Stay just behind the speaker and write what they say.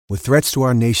With threats to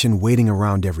our nation waiting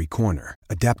around every corner,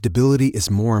 adaptability is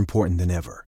more important than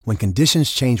ever. When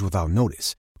conditions change without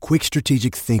notice, quick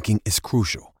strategic thinking is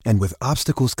crucial. And with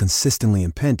obstacles consistently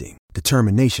impending,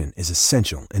 determination is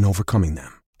essential in overcoming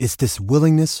them. It's this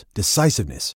willingness,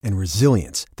 decisiveness, and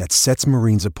resilience that sets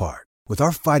Marines apart. With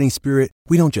our fighting spirit,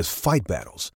 we don't just fight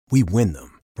battles, we win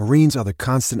them. Marines are the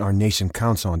constant our nation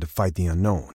counts on to fight the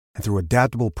unknown. And through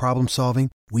adaptable problem solving,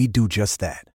 we do just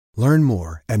that. Learn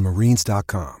more at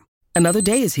marines.com. Another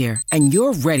day is here, and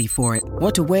you're ready for it.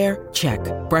 What to wear? Check.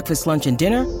 Breakfast, lunch, and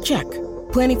dinner? Check.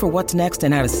 Planning for what's next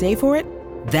and how to save for it?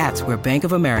 That's where Bank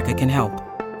of America can help.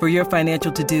 For your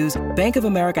financial to-dos, Bank of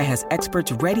America has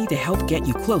experts ready to help get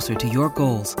you closer to your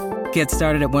goals. Get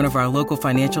started at one of our local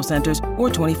financial centers or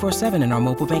 24/7 in our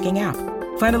mobile banking app.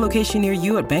 Find a location near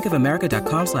you at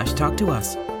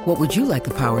bankofamerica.com/talktous. What would you like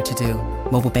the power to do?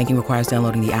 Mobile banking requires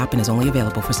downloading the app and is only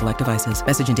available for select devices.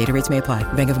 Message and data rates may apply.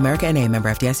 Bank of America N.A., member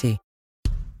FDIC.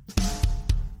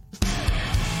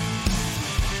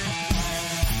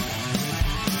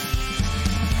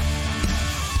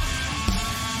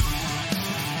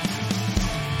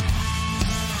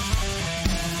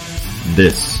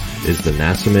 This is the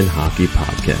Nasserman Hockey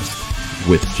Podcast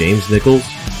with James Nichols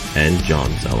and John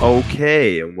Zella.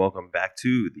 Okay, and welcome back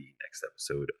to the next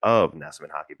episode of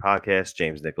Nasserman Hockey Podcast.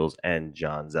 James Nichols and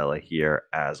John Zella here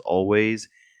as always.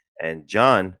 And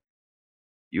John,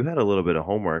 you had a little bit of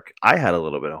homework. I had a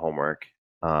little bit of homework,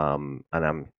 and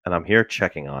I'm here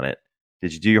checking on it.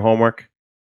 Did you do your homework?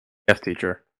 Yes,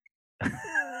 teacher.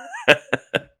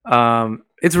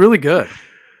 It's really good.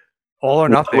 All or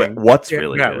nothing. What's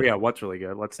really good? Yeah, what's really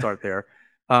good? Let's start there.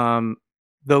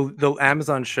 The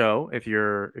Amazon show, if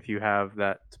you have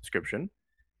that subscription,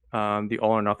 the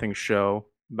All or Nothing show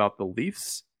about the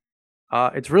Leafs,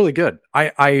 it's really good.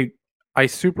 I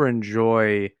super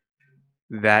enjoy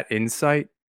that insight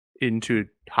into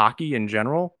hockey in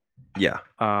general. Yeah.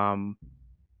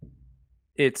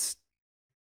 It's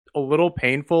a little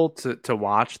painful to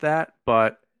watch that,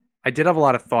 but I did have a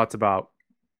lot of thoughts about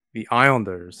the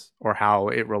Islanders or how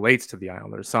it relates to the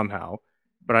Islanders somehow.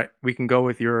 But we can go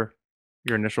with your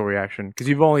initial reaction because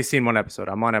you've only seen one episode.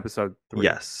 I'm on episode 3.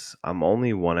 Yes, I'm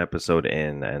only one episode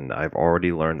in, and I've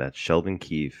already learned that Sheldon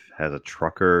Keefe has a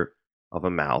trucker of a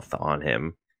mouth on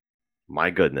him.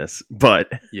 My goodness.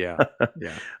 But yeah.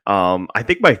 I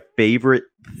think my favorite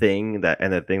thing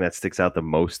the thing that sticks out the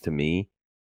most to me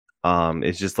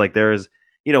is just like there's,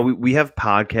 we have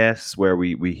podcasts where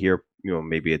we hear,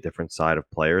 maybe a different side of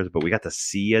players, but we got to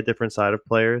see a different side of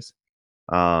players.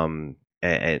 And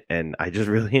I just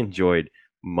really enjoyed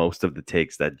most of the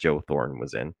takes that Joe Thornton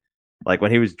was in. Like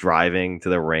when he was driving to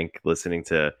the rink, listening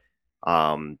to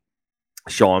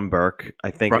Sean Burke, I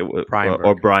think it was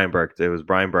Brian Burke. It was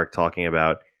Brian Burke talking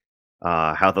about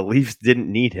how the Leafs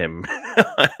didn't need him.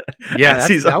 Yeah,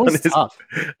 that was tough.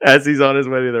 As he's on his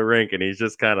way to the rink, and he's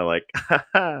just kind of like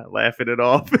laughing it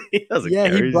off. He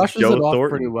brushes it off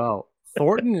pretty well.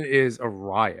 Thornton is a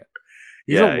riot.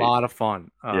 He's a lot of fun.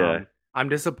 I'm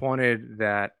disappointed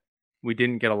that we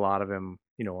didn't get a lot of him,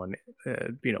 on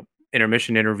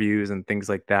intermission interviews and things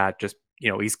like that. Just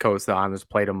East Coast, the Islanders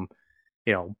played him,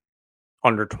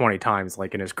 under 20 times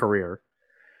like in his career.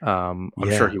 I'm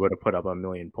sure he would have put up 1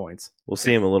 million points. We'll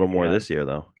see him a little more this year,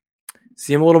 though.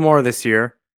 See him a little more this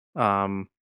year. Because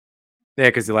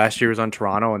the last year was on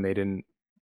Toronto, and they didn't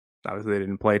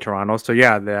play Toronto. So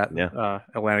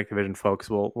Atlantic Division folks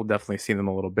will definitely see them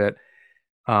a little bit.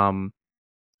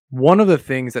 One of the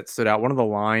things that stood out, one of the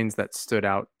lines that stood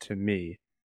out to me,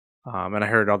 and I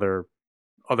heard other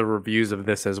reviews of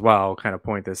this as well kind of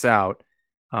point this out,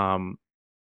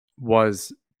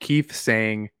 was Keefe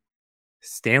saying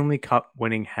Stanley Cup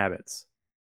winning habits.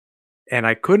 And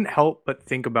I couldn't help but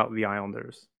think about the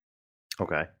Islanders.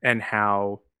 Okay. And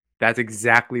how that's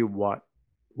exactly what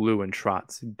Lou and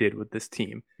Trotz did with this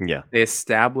team. Yeah. They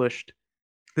established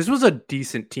this was a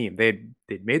decent team. They'd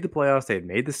made the playoffs, they had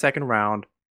made the second round.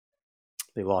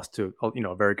 They lost to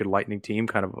a very good Lightning team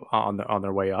kind of on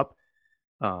their way up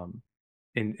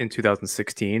in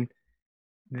 2016.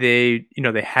 They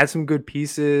had some good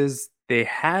pieces. They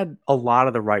had a lot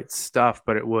of the right stuff,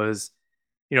 but it was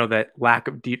that lack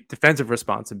of defensive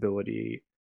responsibility.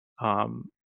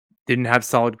 Didn't have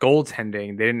solid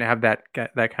goaltending. They didn't have that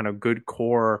kind of good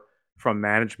core from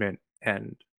management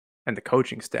and the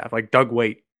coaching staff. Like Doug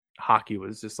Weight hockey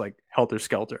was just like helter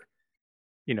skelter,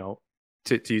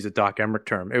 to use a Doc Emmerich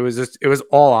term. It was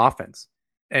all offense,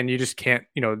 and you just can't,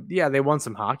 they won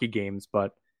some hockey games,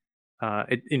 but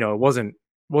it wasn't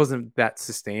that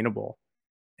sustainable.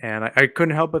 And I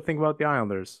couldn't help but think about the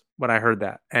Islanders when I heard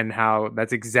that, and how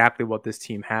that's exactly what this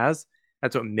team has.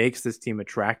 That's what makes this team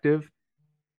attractive.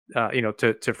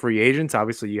 to free agents.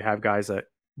 Obviously, you have guys that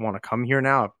want to come here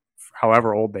now,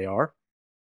 however old they are.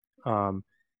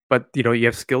 But you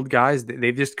have skilled guys.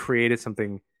 They've just created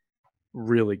something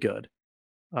really good.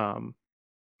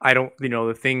 I don't,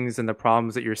 the things and the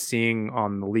problems that you're seeing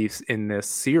on the Leafs in this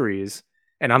series,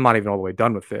 and I'm not even all the way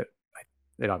done with it.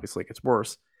 It obviously gets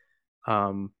worse.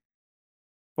 Well,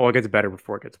 it gets better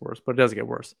before it gets worse, but it does get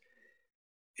worse.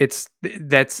 It's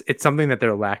something that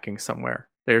they're lacking somewhere.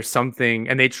 There's something,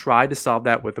 and they tried to solve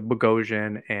that with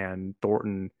Bogosian and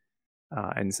Thornton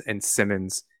and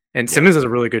Simmons. And Simmons does a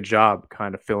really good job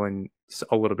kind of filling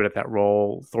a little bit of that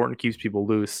role. Thornton keeps people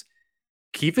loose.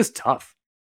 Keefe is tough,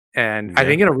 and I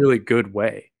think in a really good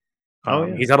way.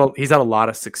 He's had a lot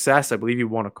of success. I believe he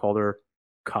won a Calder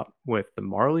Cup with the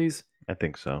Marlies. I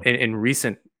think so. In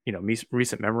recent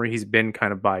memory, he's been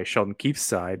kind of by Sheldon Keefe's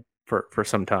side for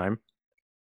some time.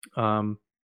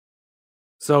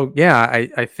 So yeah,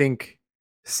 I think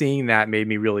seeing that made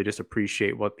me really just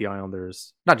appreciate what the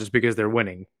Islanders, not just because they're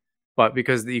winning, but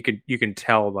because you can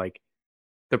tell like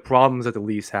the problems that the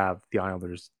Leafs have, the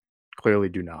Islanders clearly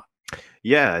do not.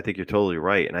 Yeah, I think you're totally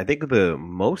right. And I think the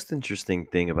most interesting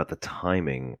thing about the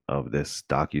timing of this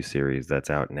docuseries that's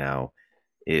out now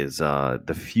is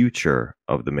the future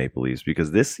of the Maple Leafs,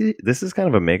 because this is kind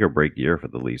of a make or break year for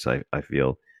the Leafs, I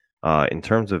feel, in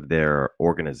terms of their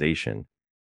organization.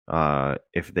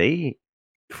 If they,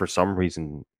 for some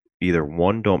reason, either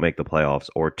one, don't make the playoffs,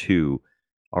 or two,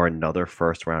 are another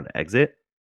first round exit,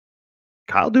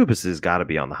 Kyle Dubas has got to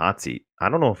be on the hot seat. I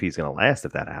don't know if he's going to last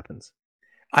if that happens.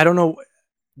 I don't know.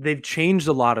 They've changed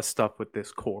a lot of stuff with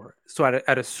this core. So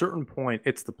at a certain point,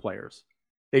 it's the players.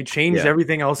 They changed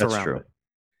everything else around it.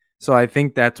 So I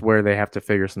think that's where they have to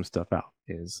figure some stuff out.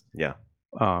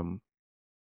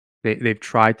 They've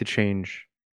tried to change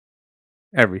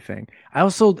everything.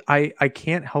 I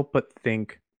can't help but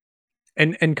think,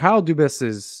 and Kyle Dubas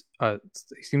is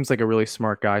seems like a really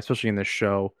smart guy, especially in this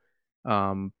show.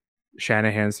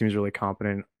 Shanahan seems really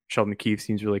competent. Sheldon Keefe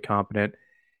seems really competent.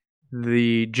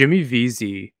 The Jimmy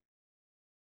Vesey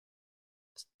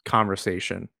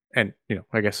conversation, and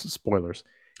I guess spoilers.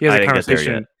 He has a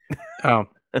conversation.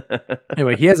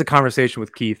 Anyway, he has a conversation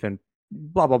with Keefe, and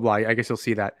blah blah blah. I guess you'll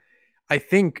see that. I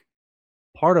think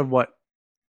part of what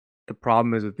the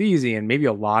problem is with Vesey, and maybe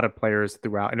a lot of players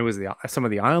throughout, and it was some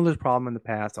of the Islanders' problem in the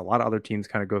past. A lot of other teams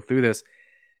kind of go through this,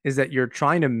 is that you're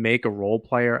trying to make a role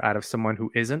player out of someone who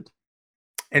isn't.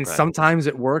 And sometimes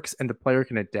it works and the player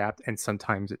can adapt, and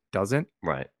sometimes it doesn't.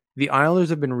 Right. The Islanders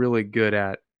have been really good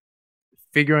at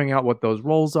figuring out what those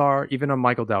roles are, even on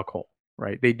Michael Dal Colle,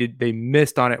 right? They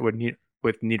missed on it with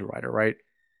Niederreiter, right?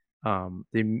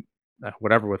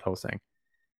 Whatever with Ho-Sang.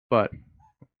 But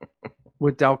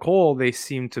with Dal Colle, they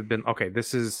seem to have been, okay,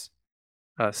 this is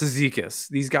Cizikas.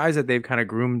 These guys that they've kind of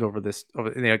groomed over this,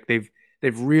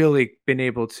 they've really been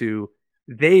able to,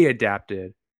 they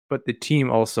adapted. But the team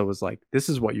also was like, this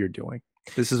is what you're doing.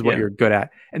 This is what you're good at.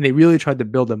 And they really tried to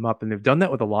build them up. And they've done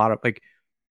that with a lot of, like,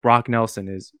 Brock Nelson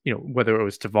is, whether it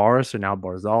was Tavares or now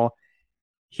Barzal,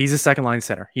 he's a second line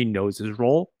center. He knows his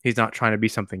role. He's not trying to be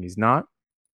something he's not.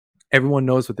 Everyone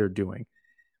knows what they're doing.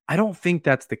 I don't think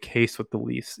that's the case with the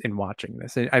Leafs in watching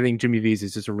this. And I think Jimmy Vesey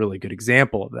is just a really good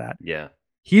example of that. Yeah.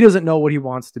 He doesn't know what he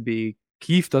wants to be.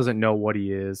 Keefe doesn't know what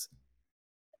he is.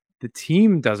 The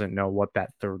team doesn't know what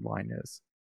that third line is.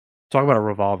 Talk about a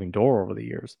revolving door over the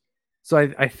years. So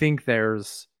I think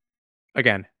there's,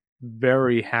 again,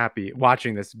 very happy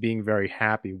watching this, being very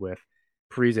happy with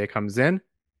Parise comes in.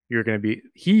 You're going to be,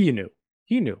 he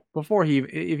knew before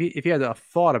if he had a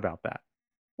thought about that,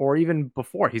 or even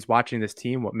before he's watching this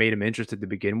team, what made him interested to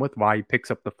begin with, why he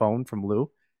picks up the phone from Lou.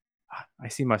 I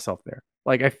see myself there.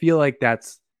 Like, I feel like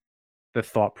that's the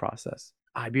thought process.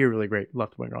 I'd be a really great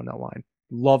left winger on that line.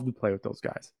 Love to play with those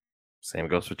guys. Same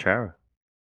goes for Chara.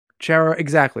 Chara,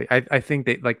 exactly. I think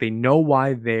they know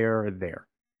why they're there.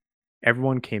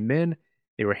 Everyone came in,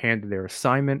 they were handed their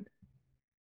assignment.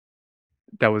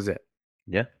 That was it.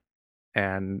 Yeah.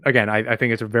 And again, I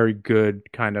think it's a very good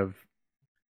kind of,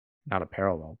 not a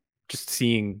parallel, just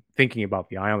thinking about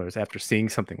the Islanders after seeing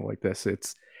something like this.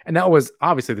 And that was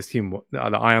obviously this team, the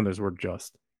Islanders were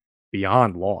just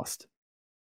beyond lost.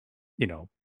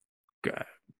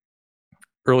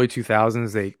 Early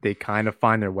 2000s, they kind of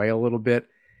find their way a little bit.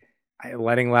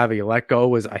 Letting Laviolette go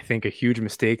was, I think, a huge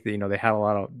mistake. That they had a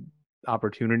lot of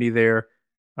opportunity there.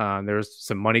 There was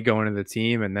some money going into the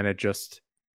team, and then it just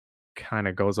kind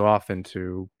of goes off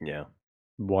into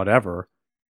whatever.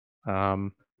 But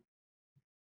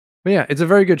yeah, it's a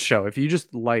very good show. If you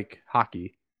just like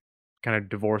hockey, kind of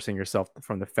divorcing yourself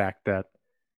from the fact that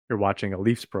you're watching a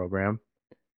Leafs program,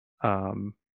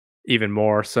 even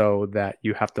more so that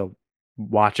you have to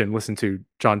watch and listen to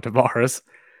John Tavares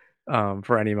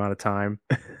for any amount of time,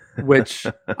 which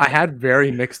I had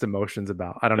very mixed emotions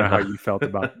about. I don't know how you felt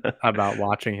about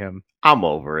watching him. I'm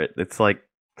over it. It's like,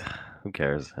 who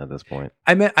cares at this point?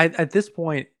 At this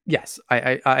point, yes,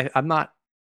 I'm not.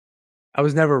 I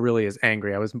was never really as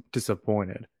angry. I was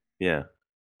disappointed. Yeah.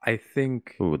 I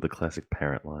think Ooh, the classic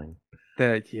parent line.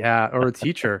 that or a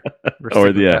teacher. We're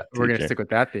gonna teacher. stick with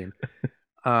that theme.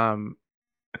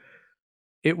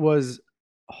 It was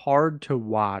hard to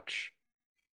watch,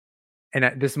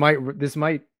 and this might,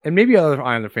 and maybe other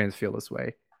Islander fans feel this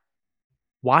way.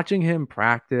 Watching him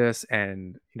practice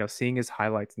and seeing his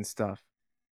highlights and stuff.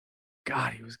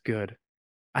 God, he was good.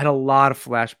 I had a lot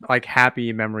of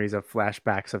happy memories of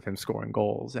flashbacks of him scoring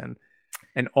goals and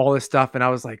all this stuff, and I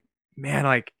was like, man,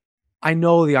 like I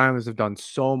know the Islanders have done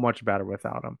so much better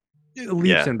without him,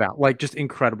 leaps and bounds, like just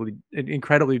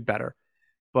incredibly better.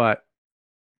 But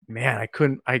man, I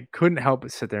couldn't help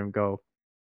but sit there and go,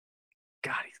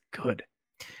 God, he's good.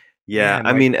 Yeah, Man,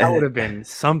 I mean, that would have been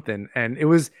something, and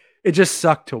it just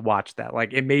sucked to watch that.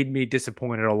 Like it made me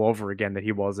disappointed all over again that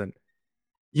he wasn't.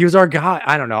 He was our guy.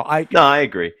 I don't know. No, I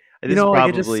agree. It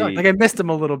just sucked. Like I missed him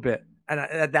a little bit,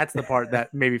 and that's the part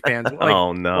that maybe fans. Like,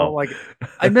 oh no! Well, like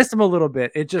I missed him a little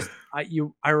bit. It just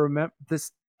I remember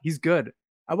this. He's good.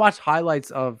 I watched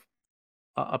highlights of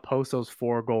a Posto's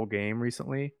 4-goal game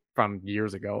recently from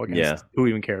years ago against who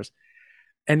even cares,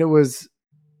 and it was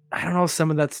I don't know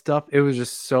some of that stuff. It was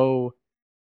just so.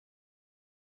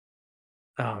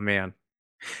 Oh man.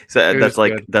 So that's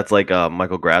like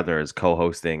Michael Grabner is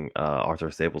co-hosting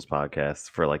Arthur Staples' podcast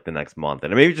for like the next month,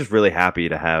 and I maybe just really happy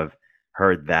to have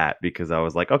heard that because I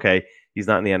was like, okay, he's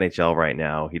not in the NHL right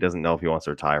now. He doesn't know if he wants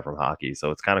to retire from hockey, so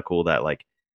it's kind of cool that like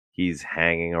he's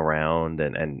hanging around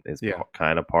and is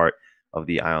kind of part of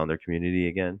the Islander community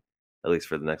again, at least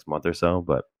for the next month or so.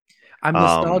 But I'm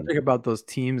nostalgic about those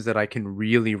teams that I can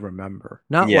really remember.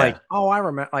 Not like, oh, I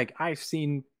remember, like I've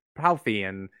seen Palfy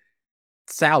and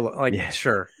Sal, like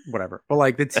sure, whatever. But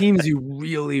like the teams you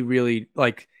really, really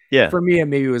like. Yeah. For me,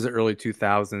 maybe it was the early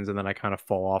 2000s, and then I kind of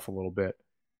fall off a little bit.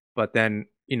 But then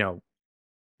the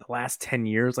last 10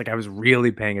 years, like I was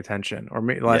really paying attention, or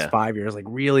maybe the last 5 years, like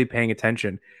really paying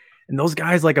attention. And those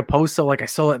guys, like Oposo, like I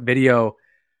saw that video,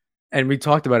 and we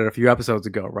talked about it a few episodes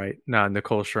ago, right? Now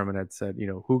Nicole Sherman had said,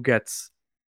 who gets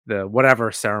the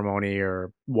whatever ceremony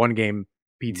or 1-game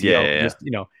PTO. Yeah. Just,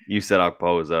 you said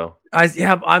Okposo.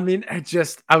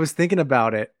 I was thinking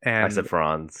about it, and I said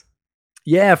Franz.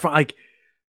 Yeah, like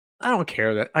I don't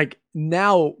care that like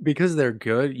now because they're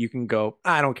good, you can go.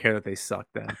 I don't care that they suck.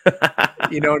 Then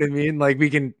you know what I mean? Like we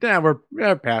can.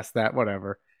 We're past that.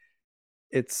 Whatever.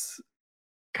 It's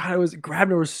God.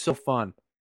 Grabner was so fun.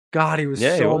 God, he was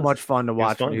so much fun to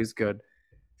watch when he was good.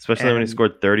 Especially when he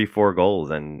scored 34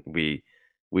 goals, and we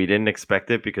didn't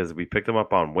expect it because we picked him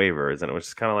up on waivers, and it was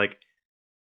just kind of like,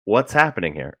 what's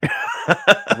happening here?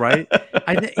 Right?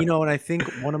 And I think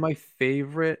one of my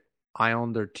favorite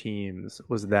Islander teams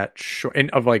was that short,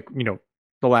 and of like,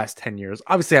 the last 10 years.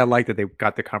 Obviously, I like that they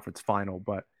got the conference final,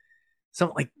 but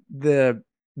something like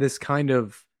this kind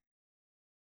of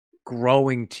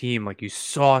growing team, like you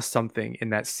saw something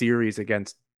in that series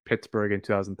against Pittsburgh in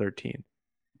 2013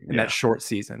 in that short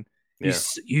season.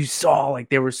 You saw like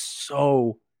they were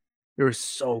so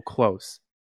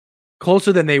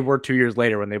closer than they were 2 years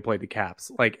later when they played the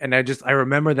Caps. Like, and I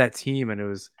remember that team, and it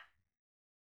was,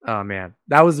 oh man,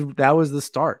 that was the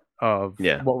start of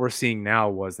what we're seeing now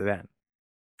was then.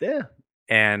 Yeah.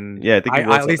 And I think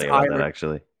at least about that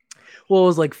actually. Well, it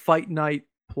was like Fight Night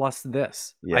plus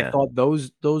this. Yeah. I thought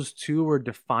those two were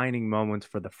defining moments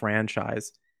for the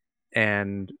franchise,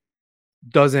 and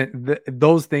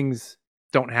those things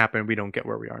don't happen, we don't get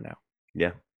where we are now.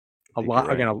 Yeah. A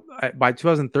lot again by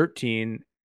 2013,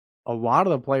 a lot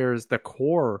of the players, the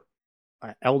core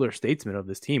elder statesmen of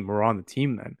this team were on the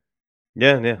team then.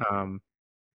 Yeah.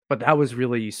 But that was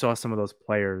really, you saw some of those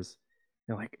players,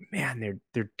 you're like, man,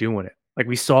 they're doing it. Like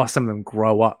we saw some of them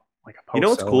grow up. Like you know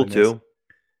what's cool too?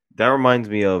 That reminds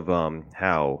me of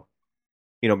how,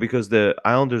 because the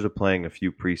Islanders are playing a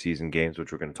few preseason games,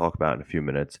 which we're going to talk about in a few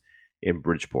minutes, in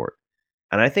Bridgeport.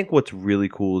 And I think what's really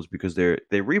cool is because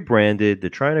they rebranded, they're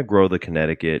trying to grow the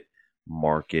Connecticut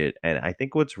market, and I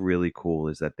think what's really cool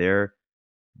is that they're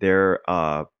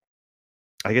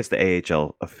I guess the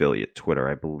AHL affiliate Twitter,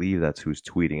 I believe that's who's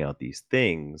tweeting out these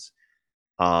things.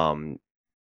 They're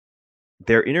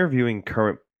interviewing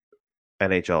current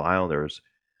NHL Islanders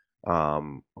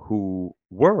who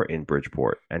were in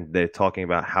Bridgeport, and they're talking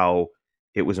about how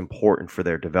it was important for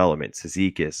their development.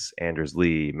 Cizikas, Anders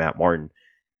Lee, Matt Martin.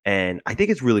 And I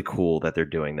think it's really cool that they're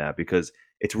doing that because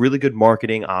it's really good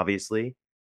marketing, obviously,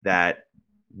 that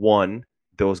one,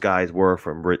 those guys were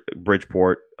from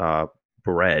Bridgeport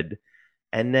bred,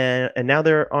 and now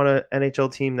they're on a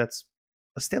NHL team that's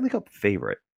a Stanley Cup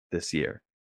favorite this year.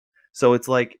 So it's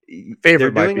like they're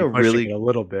Favorite might doing be a pushing it really a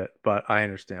little bit, but I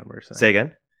understand what you're saying. say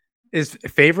again. Is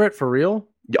favorite for real?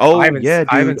 Oh I haven't, yeah, dude.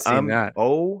 I haven't seen that.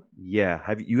 Oh yeah.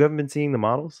 You haven't been seeing the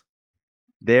models?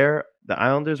 The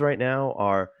Islanders right now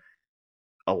are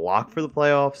a lock for the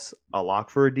playoffs, a lock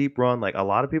for a deep run. Like a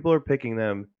lot of people are picking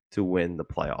them to win the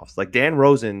playoffs. Like Dan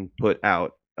Rosen put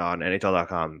out on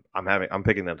NHL.com, I'm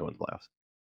picking them to win the playoffs.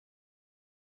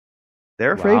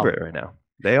 They're a Wow. favorite right now.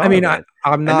 They are. I mean, man.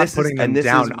 I'm not putting them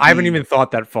down. I haven't even thought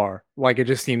that far. Like it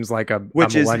just seems like a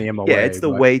millennium away. Yeah, it's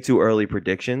the way too early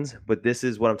predictions. But this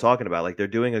is what I'm talking about. Like they're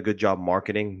doing a good job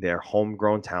marketing their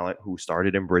homegrown talent who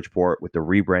started in Bridgeport with the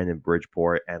rebrand in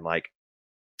Bridgeport, and like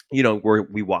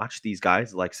we watch these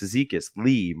guys like Cizikas,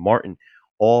 Lee, Martin,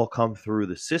 all come through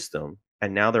the system,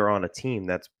 and now they're on a team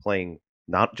that's playing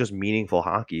not just meaningful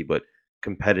hockey, but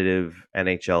competitive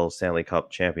NHL Stanley Cup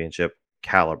championship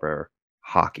caliber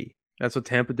hockey. That's what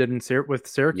Tampa did with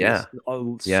Syracuse.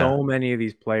 Yeah. So many of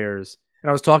these players.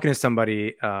 And I was talking to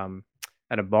somebody at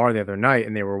a bar the other night,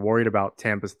 and they were worried about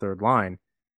Tampa's third line.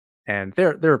 And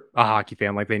they're a hockey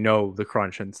fan, like they know the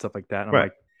crunch and stuff like that. And I'm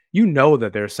like,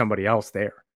 that there's somebody else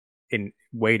there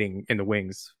waiting in the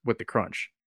wings with the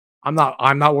crunch. I'm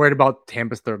not worried about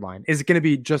Tampa's third line. Is it going to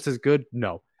be just as good?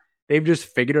 No. They've just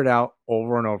figured it out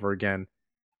over and over again.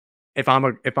 If I'm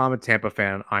a Tampa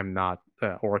fan, I'm not.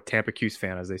 Or a Tampa Cuse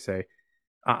fan, as they say,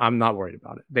 I'm not worried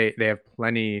about it. They have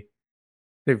plenty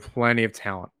of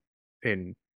talent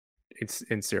in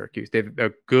Syracuse. They have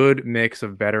a good mix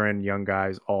of veteran, young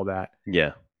guys, all that.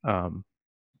 Yeah.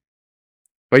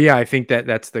 But yeah, I think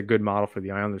that's the good model for the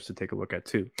Islanders to take a look at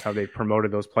too. How they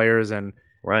promoted those players and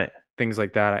things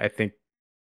like that. I think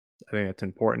that's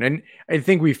important. And I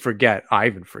think I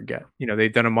even forget.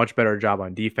 They've done a much better job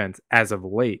on defense as of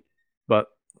late, but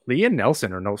Lee and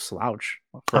Nelson are no slouch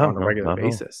on a regular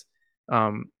basis.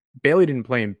 Bailey didn't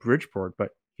play in Bridgeport, but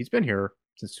he's been here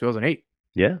since 2008.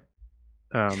 Yeah.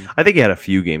 I think he had a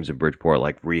few games in Bridgeport,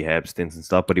 like rehab stints and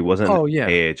stuff, but he wasn't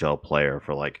an AHL player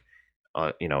for like,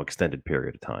 extended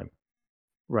period of time.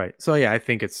 Right. So yeah, I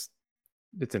think it's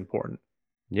important.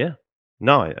 Yeah.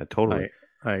 No, I totally.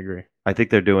 I agree. I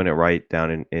think they're doing it right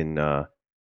down in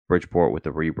Bridgeport with the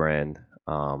rebrand.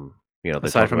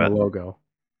 Aside from the logo.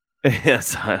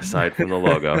 Yes, aside from the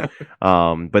logo.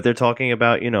 But they're talking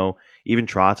about, even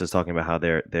Trotz is talking about how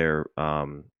their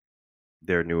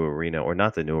new arena, or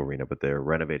not the new arena, but they're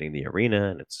renovating the arena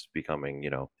and it's becoming,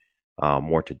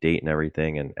 more to date and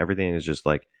everything. And everything is just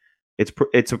like,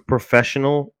 it's a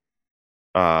professional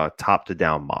top to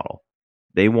down model.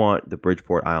 They want the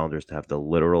Bridgeport Islanders to have the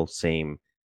literal same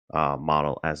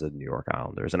model as the New York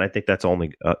Islanders. And I think that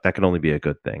can only be a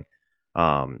good thing.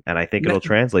 And I think it'll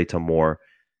translate to more,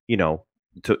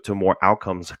 to more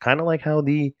outcomes, kind of like how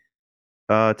the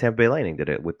Tampa Bay Lightning did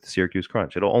it with the Syracuse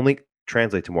Crunch. It'll only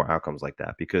translate to more outcomes like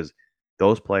that because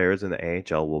those players in the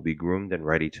AHL will be groomed and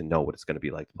ready to know what it's going to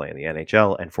be like to play in the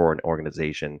NHL and for an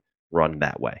organization run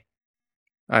that way.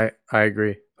 I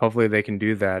agree. Hopefully they can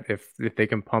do that if they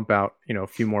can pump out, a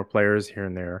few more players here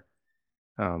and there.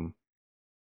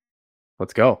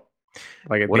 Let's go.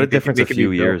 Like what a difference a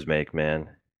few years make, man.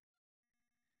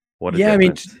 What a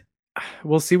difference. I mean,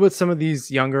 we'll see what some of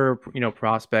these younger,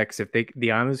 prospects, if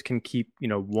the Islanders can keep,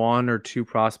 1 or 2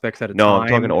 prospects at a time. No, I'm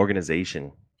talking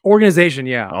organization. Organization,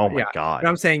 yeah. Oh my God. But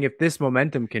I'm saying if this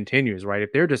momentum continues, right?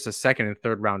 If they're just a second and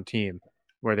third round team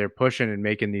where they're pushing and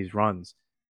making these runs,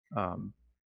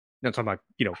 I'm talking about,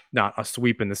 not a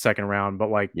sweep in the second round, but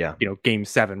like, game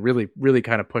 7, really, really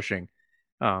kind of pushing.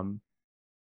 The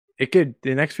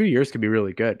next few years could be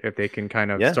really good if they can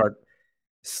kind of start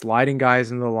sliding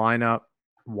guys in the lineup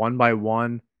one by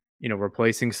one,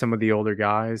 replacing some of the older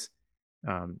guys,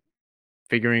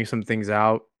 figuring some things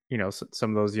out,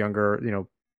 some of those younger,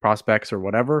 prospects or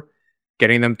whatever,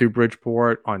 getting them through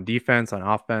Bridgeport on defense, on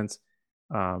offense.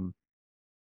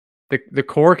 The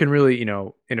core can really, in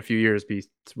a few years be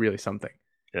really something.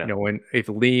 Yeah. If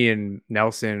Lee and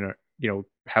Nelson,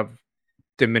 have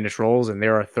diminished roles and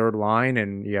they're a third line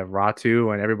and you have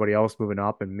Ratu and everybody else moving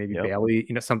up and maybe Bailey,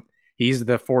 he's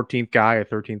the 14th guy or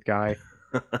 13th guy.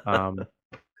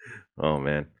 Oh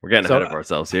man, we're getting ahead of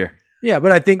ourselves here. Yeah,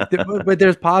 but I think but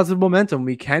there's positive momentum.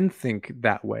 We can think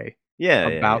that way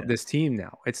about this team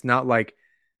now. It's not like,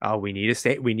 we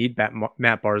need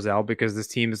Matt Barzal because this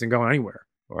team isn't going anywhere.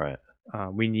 Right.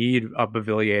 We need a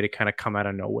Beauvillier to kind of come out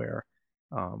of nowhere.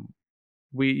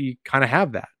 We kind of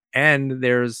have that. And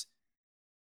there's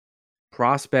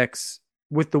prospects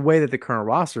with the way that the current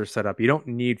roster is set up. You don't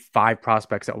need 5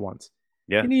 prospects at once.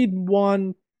 Yeah. You need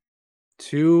 1,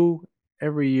 2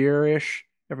 every year-ish,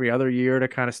 every other year to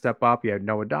kind of step up. You had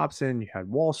Noah Dobson, you had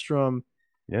Wahlstrom.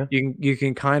 Yeah. You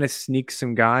can kind of sneak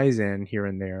some guys in here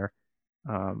and there.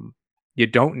 You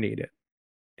don't need it.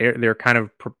 They're kind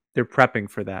of they're prepping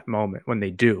for that moment when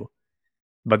they do,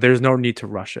 but there's no need to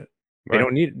rush it. They Right.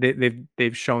 don't need.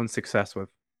 They've shown success with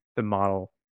the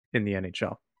model in the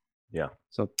NHL. Yeah.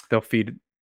 So they'll feed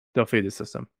the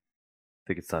system. I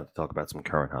think it's time to talk about some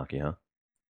current hockey, huh?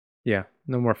 Yeah,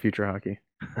 no more future hockey.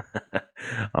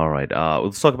 All right.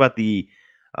 Let's talk about the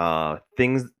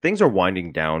things are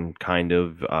winding down kind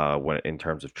of when in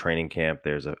terms of training camp.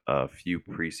 There's a few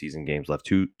preseason games left,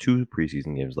 two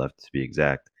preseason games left to be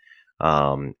exact.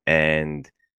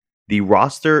 And the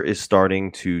roster is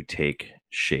starting to take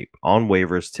shape. On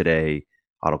waivers today,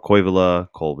 Otto Koivula,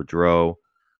 Cole Boudreau,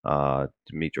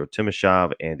 Dmytro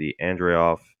Timashov, Andy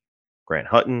Andreoff, Grant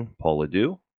Hutton, Paul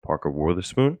Ledoux, Parker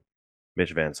Wotherspoon,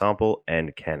 Mitch Van Sompel,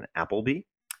 and Ken Appleby.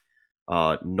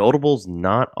 Notables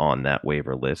not on that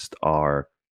waiver list are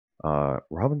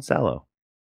Robin Salo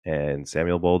and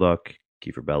Samuel Bolduc,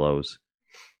 Kiefer Bellows.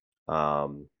 I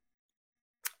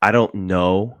don't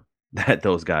know that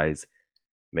those guys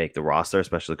make the roster,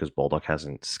 especially because Bolduc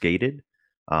hasn't skated.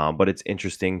 But it's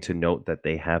interesting to note that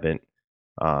they haven't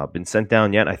been sent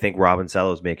down yet. I think Robin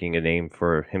Salo is making a name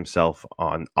for himself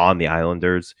on the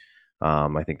Islanders.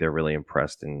 I think they're really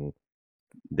impressed, and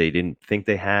they didn't think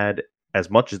they had as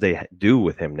much as they do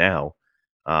with him now.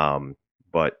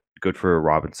 But good for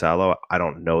Robin Salo. I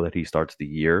don't know that he starts the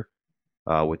year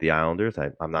with the Islanders.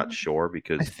 I'm not sure I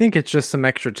because think it's just some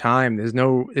extra time. There's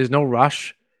no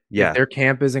rush. yeah, Their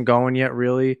camp isn't going yet,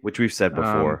 really. which we've said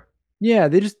before. Yeah,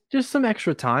 they just some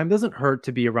extra time. Doesn't hurt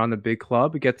to be around the big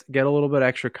club. Get a little bit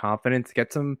extra confidence.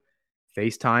 Get some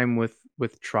face time with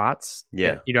Trotz.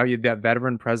 Yeah. You know, you that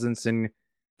veteran presence and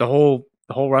the whole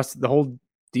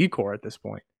decor at this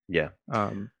point. Yeah,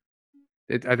 I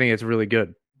think it's really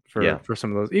good Yeah. for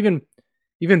some of those.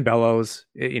 Even Bellows,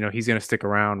 you know, he's going to stick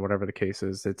around, whatever the case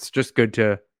is. It's just good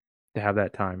to have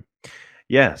that time.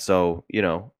 yeah. So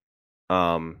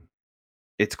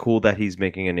it's cool that he's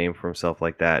making a name for himself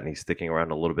like that, and he's sticking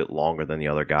around a little bit longer than the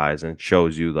other guys, and it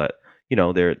shows you that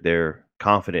they're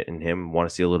confident in him, want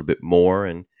to see a little bit more,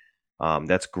 and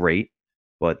that's great.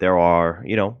 But there are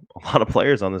a lot of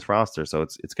players on this roster, so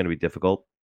it's going to be difficult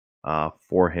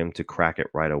for him to crack it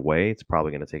right away. It's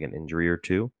probably going to take an injury or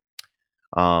two.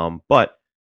 But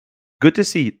good to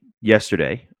see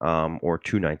yesterday or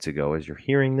 2 nights ago, as you're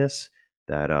hearing this,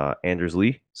 that Anders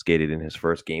Lee skated in his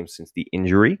first game since the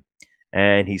injury,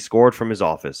 and he scored from his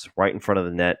office right in front of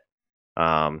the net.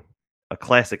 A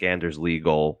classic Anders Lee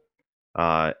goal.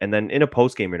 And then in a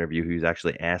post-game interview, he was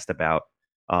actually asked about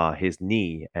his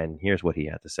knee, and here's what he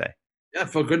had to say. Yeah, it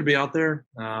felt good to be out there.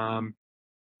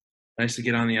 Nice to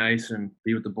get on the ice and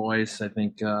be with the boys. I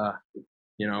think, it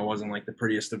wasn't like the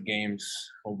prettiest of games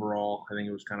overall. I think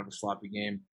it was kind of a sloppy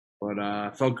game, but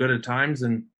it felt good at times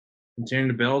and continuing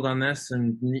to build on this.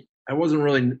 And I wasn't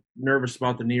really nervous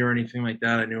about the knee or anything like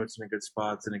that. I knew it's in a good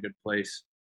spot. It's in a good place.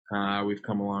 We've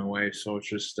come a long way. So it's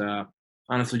just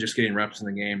honestly just getting reps in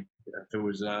the game. If it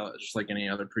was just like any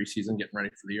other preseason, getting ready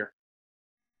for the year.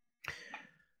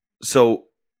 So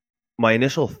my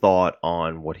initial thought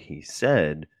on what he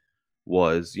said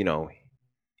was,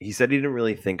 he said he didn't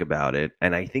really think about it.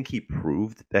 And I think he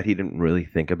proved that he didn't really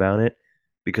think about it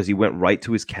because he went right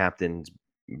to his captain's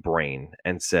brain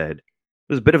and said, it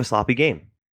was a bit of a sloppy game.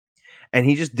 And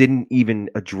he just didn't even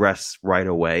address right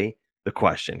away the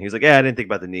question. He was like, yeah, I didn't think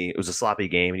about the knee. It was a sloppy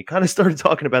game. And he kind of started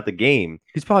talking about the game.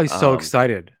 He's probably so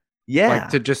excited. Yeah. Like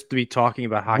to just be talking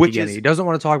about hockey again. He doesn't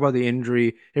want to talk about the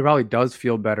injury. He probably does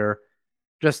feel better.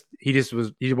 He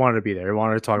wanted to be there. He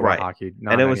wanted to talk about hockey.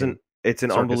 And it's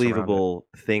an unbelievable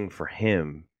thing for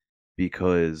him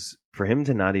because for him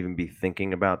to not even be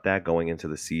thinking about that going into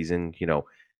the season,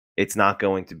 it's not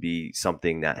going to be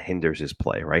something that hinders his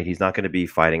play, right? He's not going to be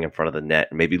fighting in front of the net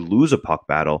and maybe lose a puck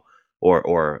battle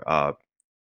or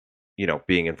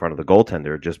being in front of the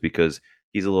goaltender just because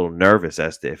he's a little nervous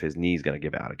as to if his knee's going to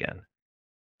give out again.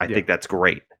 I think that's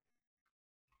great.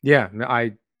 Yeah,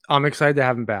 I'm excited to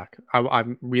have him back.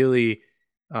 I'm really,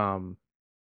 and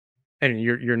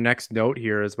your next note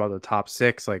here is about the top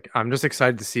 6. Like, I'm just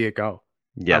excited to see it go.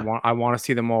 Yeah, I want to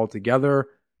see them all together.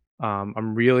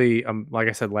 I'm like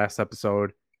I said last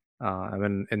episode,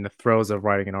 I'm in the throes of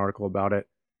writing an article about it.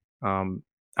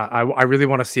 I really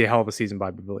want to see a hell of a season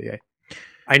by Beauvillier.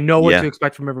 I know what to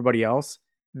expect from everybody else.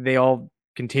 They all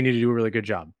continue to do a really good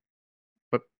job.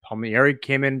 But Palmieri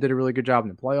came in and did a really good job in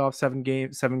the playoffs,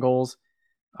 7 goals.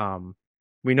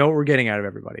 We know what we're getting out of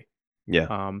everybody.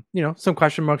 Yeah. Some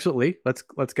question marks with Lee.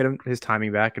 Let's get him his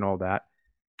timing back and all that.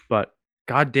 But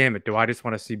god damn it, do I just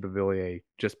want to see Beauvillier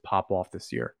just pop off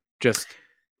this year? Just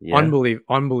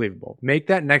unbelievable. Make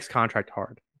that next contract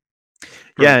hard.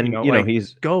 Yeah, and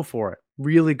he's go for it.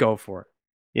 Really go for it.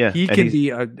 Yeah, he can be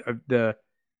a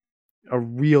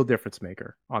real difference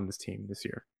maker on this team this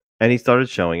year. And he started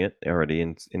showing it already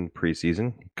in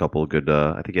preseason. A couple of good.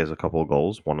 I think he has a couple of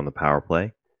goals. One on the power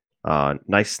play.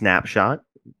 Nice snapshot.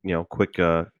 Quick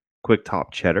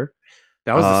top cheddar.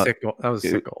 That was a sick goal. That was a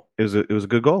sick goal. It was a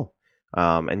good goal.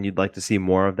 And you'd like to see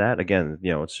more of that. Again,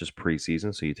 it's just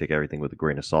preseason, so you take everything with a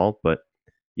grain of salt. But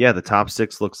yeah, the top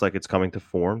six looks like it's coming to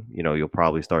form. You'll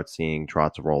probably start seeing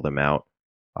Trotz roll them out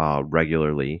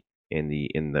regularly in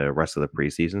the rest of the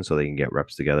preseason, so they can get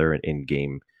reps together in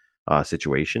game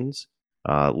situations.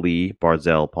 Lee,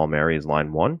 Barzal, Palmieri is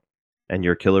line 1, and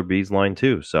your Killer Bees line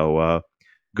 2. So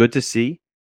good to see.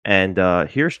 And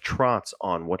here's Trotz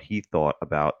on what he thought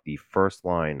about the first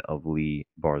line of Lee,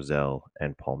 Barzal,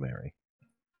 and Palmieri.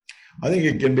 I think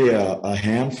it can be a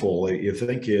handful. You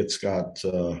think it's got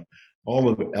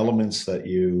all the elements that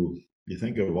you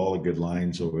think of, all the good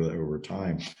lines over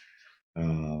time.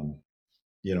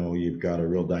 You've got a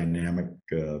real dynamic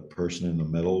person in the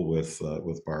middle with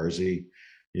Barzy.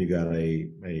 You got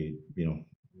a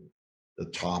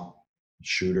top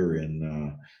shooter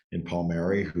in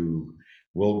Palmieri who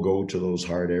will go to those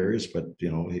hard areas, but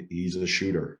he's a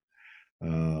shooter.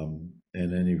 And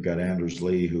then you've got Anders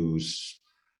Lee, who's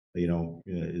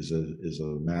is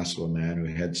a massive man who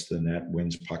heads to the net,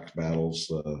 wins puck battles,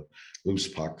 loose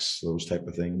pucks, those type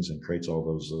of things, and creates all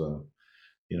those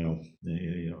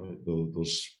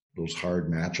those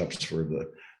hard matchups for the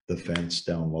defense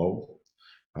down low.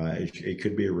 It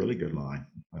could be a really good line.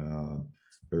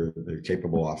 They're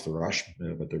capable off the rush,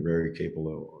 but they're very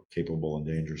capable and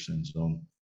dangerous in zone.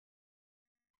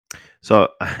 So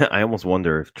I almost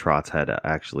wonder if Trotz had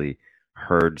actually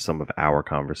heard some of our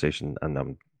conversation, and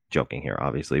I'm joking here,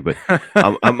 obviously, but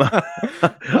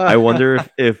I wonder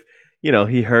if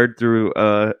he heard through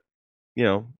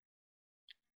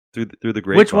through the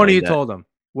grapevine. Which one of you told him?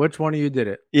 Which one of you did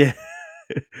it? Yeah.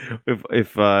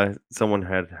 if someone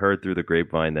had heard through the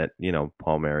grapevine that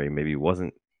Palmieri maybe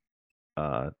wasn't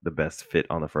the best fit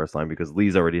on the first line because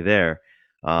Lee's already there,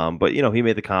 but he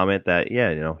made the comment that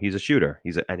he's a shooter,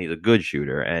 he's a good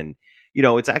shooter, and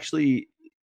it's actually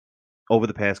over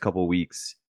the past couple of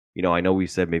weeks. I know we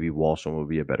said maybe Wahlstrom would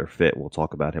be a better fit. We'll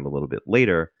talk about him a little bit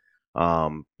later,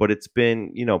 but it's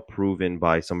been proven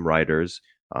by some writers,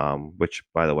 which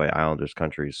by the way, Islanders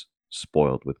country's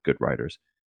spoiled with good writers.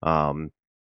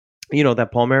 That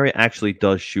Palmieri actually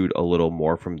does shoot a little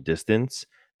more from distance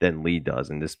than Lee does,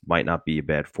 and this might not be a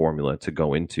bad formula to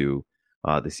go into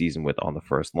the season with on the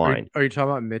first line. Are you talking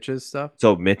about Mitch's stuff?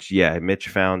 So Mitch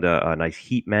found a nice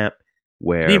heat map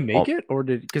where did he make it, or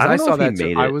did because I saw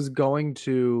that I was going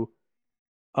to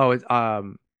it's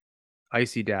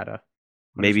Icy Data.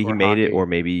 Maybe he made it, or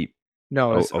maybe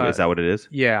no. Is that what it is?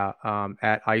 Yeah,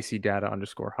 at Icy Data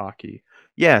 _hockey.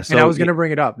 Yeah, so and I was going to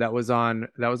bring it up. That was on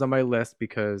my list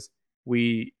because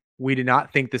we did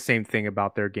not think the same thing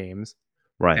about their games.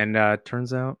 Right. And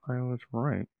turns out I was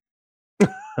right.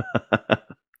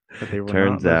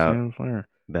 Turns out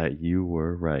that you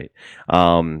were right.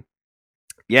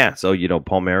 Yeah, so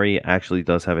Palmieri actually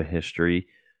does have a history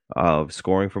of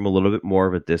scoring from a little bit more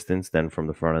of a distance than from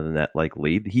the front of the net like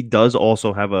Lee. He does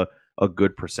also have a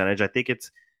good percentage. I think it's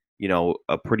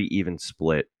a pretty even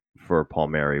split for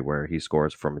Palmieri where he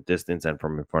scores from a distance and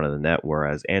from in front of the net,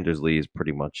 whereas Anders Lee is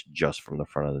pretty much just from the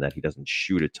front of the net. He doesn't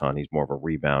shoot a ton. He's more of a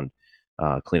rebound,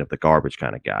 clean up the garbage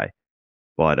kind of guy.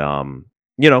 But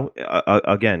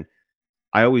again,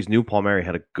 I always knew Palmieri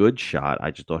had a good shot.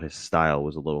 I just thought his style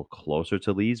was a little closer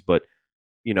to Lee's. But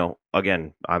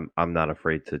again, I'm not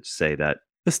afraid to say that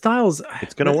the styles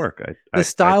it's going to work. The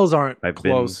styles aren't I've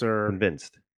closer. Been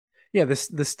convinced. Yeah,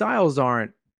 the styles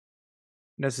aren't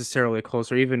necessarily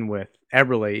closer. Even with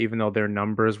Eberle, even though their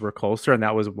numbers were closer, and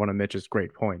that was one of Mitch's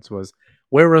great points. Was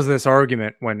where was this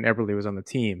argument when Eberle was on the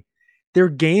team? Their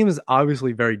game is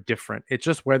obviously very different. It's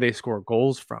just where they score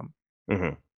goals from.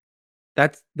 Mm-hmm.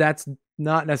 That's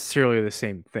not necessarily the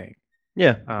same thing.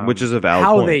 Yeah, which is a valid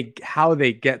point. How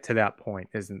they get to that point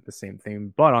isn't the same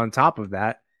thing. But on top of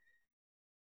that,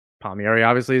 Palmieri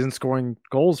obviously isn't scoring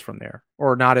goals from there,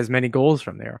 or not as many goals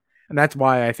from there, and that's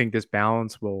why I think this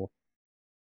balance will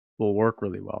work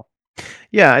really well.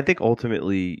 Yeah, I think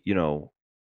ultimately,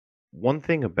 one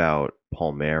thing about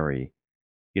Palmieri,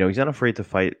 he's not afraid to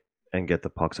fight and get the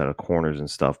pucks out of corners and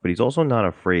stuff, but he's also not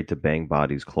afraid to bang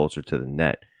bodies closer to the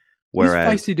net.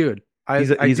 Whereas, he's a feisty dude. I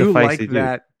He's a do feisty like dude.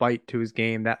 that bite to his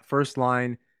game. That first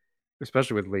line,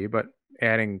 especially with Lee, but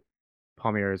adding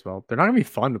Palmieri as well. They're not gonna be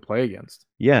fun to play against.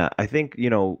 Yeah, I think,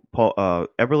 Paul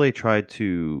Eberle tried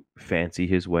to fancy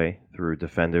his way through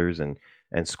defenders and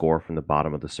score from the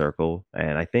bottom of the circle,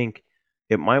 and I think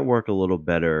it might work a little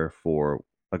better for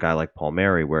a guy like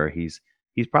Palmieri, where he's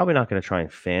probably not going to try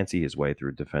and fancy his way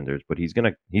through defenders, but he's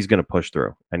gonna push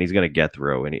through, and he's gonna get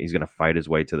through, and he's gonna fight his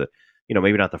way to the,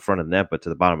 maybe not the front of the net, but to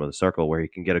the bottom of the circle where he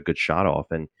can get a good shot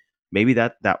off, and maybe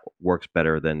that works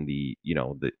better than the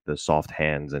soft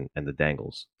hands and the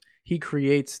dangles. He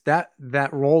creates that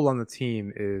role on the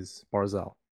team is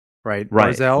Barzal, right?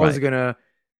 Right, Barzal is right. gonna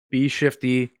be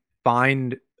shifty,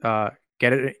 find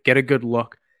get a good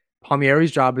look.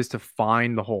 Palmieri's job is to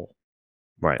find the hole,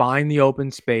 Right. find the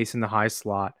open space in the high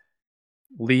slot.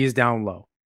 Lee's down low.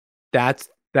 That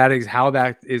is how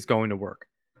that is going to work.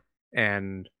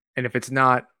 And if it's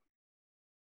not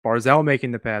Barzal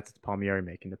making the pass, it's Palmieri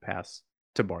making the pass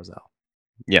to Barzal.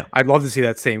 Yeah. I'd love to see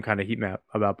that same kind of heat map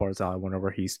about Barzal. I wonder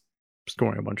where he's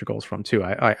scoring a bunch of goals from too.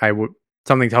 I would,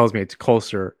 something tells me it's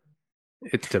closer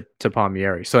to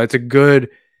Palmieri. So it's a good,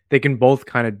 they can both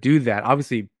kind of do that.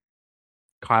 Obviously,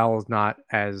 Kyle is not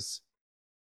as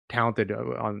talented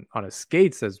on his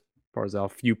skates as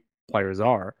Barzal. Few players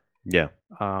are. Yeah.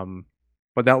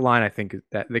 But that line, I think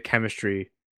that the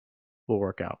chemistry will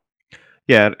work out.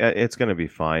 Yeah, it's going to be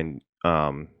fine.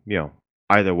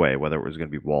 Either way, whether it was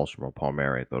going to be Wahlstrom or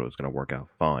Palmieri, I thought it was going to work out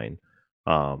fine.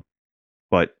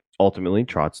 But ultimately,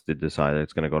 Trotz did decide that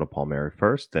it's going to go to Palmieri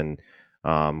first, and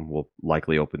will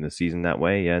likely open the season that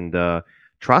way. And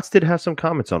Trotz did have some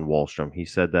comments on Wahlstrom. He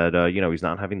said that he's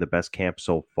not having the best camp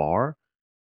so far.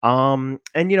 And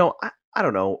I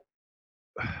don't know.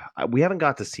 We haven't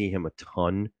got to see him a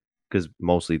ton because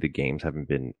mostly the games haven't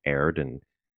been aired, and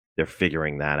they're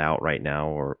figuring that out right now,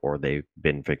 or they've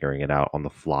been figuring it out on the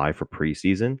fly for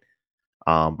preseason.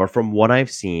 But from what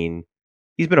I've seen,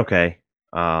 he's been okay.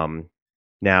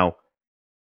 Now,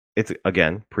 it's,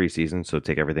 again, preseason, so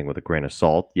take everything with a grain of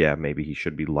salt. Yeah, maybe he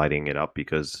should be lighting it up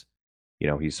because,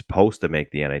 he's supposed to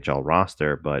make the NHL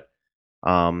roster. But,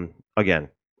 again,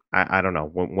 I don't know.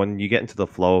 When you get into the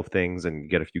flow of things and you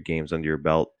get a few games under your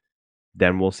belt,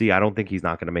 then we'll see. I don't think he's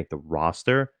not going to make the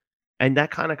roster. And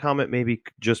that kind of comment maybe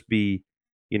could just be,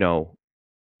 yeah,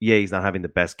 he's not having the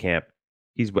best camp.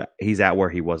 He's at where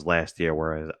he was last year,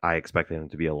 whereas I expected him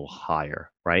to be a little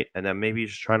higher, right? And then maybe he's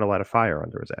just trying to light a fire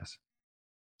under his ass.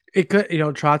 It could,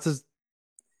 Trotz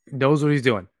knows what he's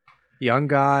doing. Young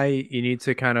guy, you need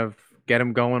to kind of get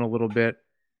him going a little bit.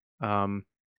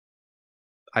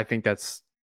 I think that's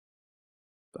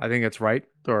right,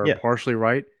 or partially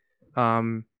right.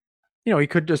 He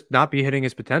could just not be hitting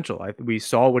his potential. We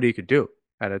saw what he could do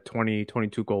at a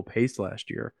 22 goal pace last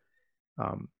year.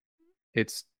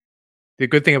 It's the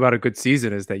good thing about a good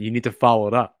season is that you need to follow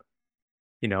it up.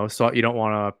 So you don't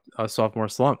want a sophomore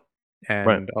slump, and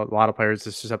Right. a lot of players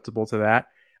are susceptible to that.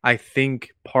 I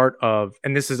think part of,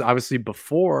 and this is obviously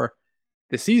before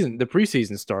the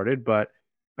preseason started, but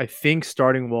I think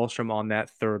starting Wahlstrom on that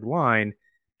third line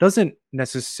doesn't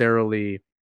necessarily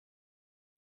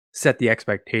set the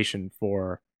expectation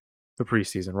for the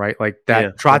preseason, right? Like that. Yeah,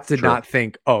 Trotz that's did true. not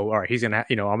think, oh, all right, he's gonna,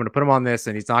 I'm gonna put him on this,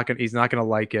 and he's not gonna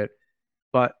like it.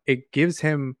 But it gives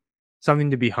him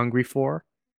something to be hungry for.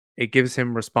 It gives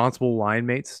him responsible line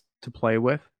mates to play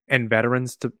with and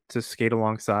veterans to skate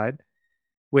alongside,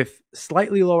 with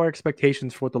slightly lower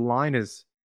expectations for what the line is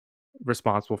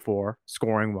responsible for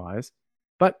scoring wise,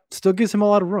 but still gives him a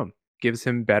lot of room. Gives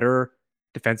him better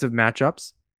defensive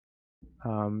matchups.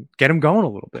 Get him going a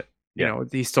little bit. Yeah.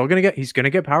 He's gonna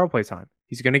get power play time.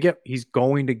 He's going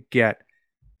to get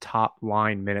top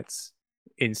line minutes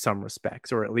in some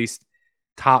respects, or at least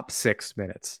top 6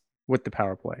 minutes with the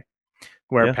power play.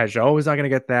 Where Peugeot is not going to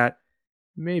get that.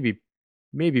 Maybe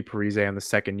Parise on the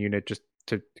second unit just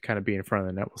to kind of be in front of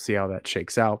the net. We'll see how that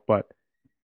shakes out. But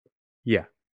yeah,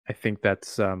 I think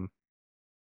that's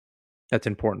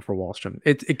important for Wahlstrom.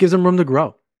 It gives him room to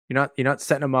grow. You're not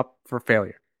setting him up for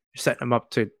failure. You're setting him up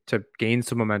to gain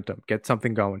some momentum, get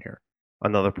something going here.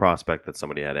 Another prospect that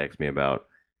somebody had asked me about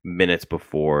minutes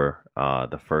before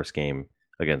the first game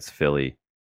against Philly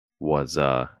was,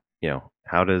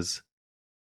 how does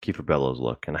Kiefer Bellows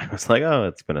look? And I was like, oh,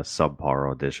 it's been a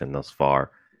subpar audition thus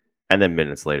far. And then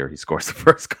minutes later, he scores the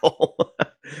first goal.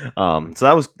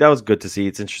 So that was good to see.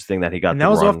 It's interesting that he got. And that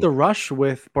was off the rush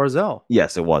with Barzal.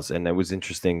 Yes, it was, and it was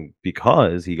interesting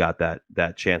because he got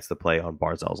that chance to play on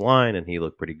Barzal's line, and he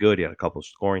looked pretty good. He had a couple of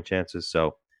scoring chances.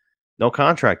 So no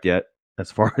contract yet,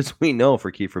 as far as we know,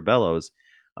 for Kiefer Bellows.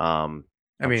 I'm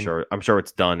sure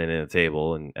it's done and in the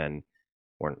table, and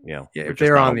or Yeah, we're if just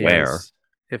they're not on the aware. ice,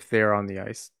 if they're on the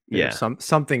ice, Yeah.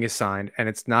 something is signed, and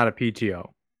it's not a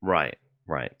PTO. Right.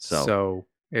 So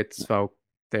it's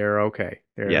they're okay.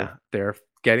 Yeah. They're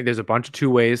getting. There's a bunch of two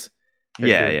ways.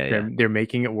 Yeah. They're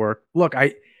making it work. Look,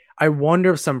 I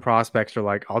wonder if some prospects are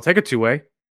like, I'll take a two-way.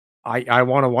 I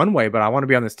want a one-way, but I want to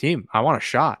be on this team. I want a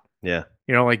shot. Yeah.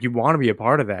 Like you want to be a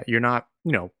part of that. You're not,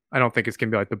 I don't think it's going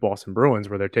to be like the Boston Bruins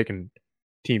where they're taking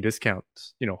team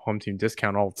discounts, home team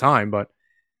discount all the time, but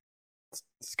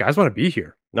these guys want to be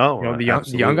here. No, The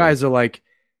young guys are like,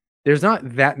 there's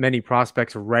not that many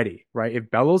prospects ready, right? If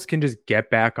Bellows can just get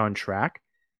back on track,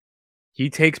 he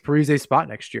takes Parise's spot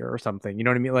next year or something. You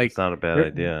know what I mean? Like, it's not a bad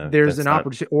idea. There's an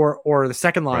opportunity, or the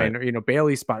second line, right. Or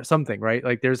Bailey's spot, something, right?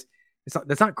 Like,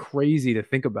 that's not crazy to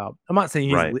think about. I'm not saying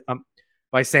he's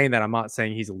by saying that, I'm not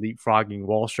saying he's leapfrogging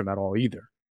Wahlstrom at all either.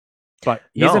 But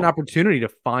he has an opportunity to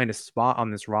find a spot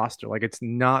on this roster. Like, it's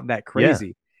not that crazy.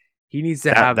 Yeah. He needs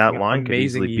to have that line could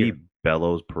easily be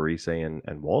Bellows, Parise,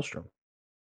 and Wahlstrom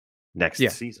next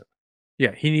season.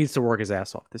 Yeah, he needs to work his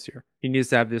ass off this year. He needs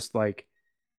to have this like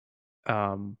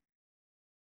the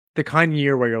kind of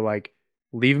year where you're like,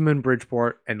 leave him in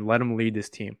Bridgeport and let him lead this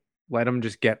team. Let him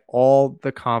just get all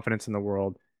the confidence in the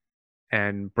world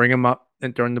and bring him up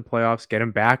during the playoffs, get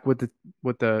him back with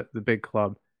the big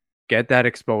club, get that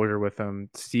exposure with him,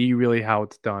 see really how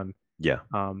it's done. Yeah.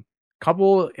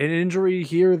 Couple an injury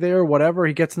here, there, whatever,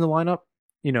 he gets in the lineup,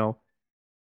 in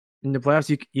the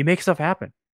playoffs, you make stuff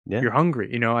happen. Yeah. You're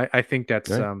hungry. I think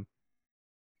that's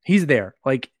he's there.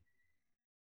 Like,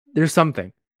 there's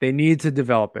something. They need to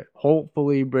develop it.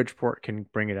 Hopefully Bridgeport can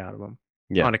bring it out of him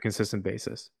on a consistent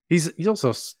basis. He's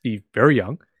also very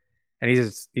young, and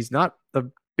he's not a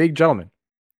big gentleman.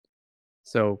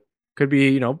 So could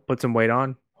be, put some weight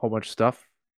on, whole bunch of stuff.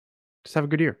 Just have a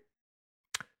good year.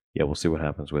 Yeah, we'll see what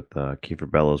happens with Kiefer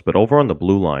Bellows. But over on the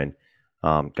blue line,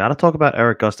 got to talk about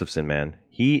Erik Gustafsson, man.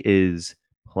 He is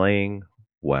playing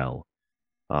well.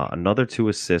 Another 2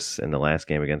 assists in the last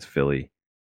game against Philly.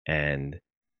 And,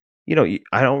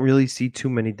 I don't really see too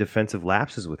many defensive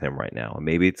lapses with him right now.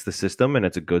 Maybe it's the system, and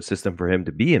it's a good system for him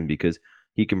to be in because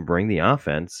he can bring the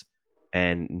offense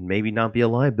and maybe not be a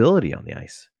liability on the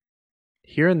ice.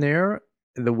 Here and there,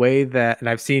 the way that, and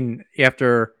I've seen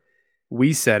after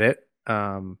we said it,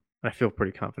 I feel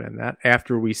pretty confident in that.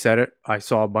 After we said it, I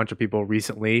saw a bunch of people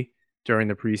recently during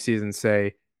the preseason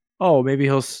say, oh, maybe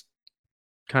he'll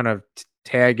kind of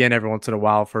tag in every once in a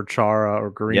while for Chara or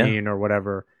Green or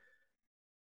whatever.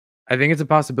 I think it's a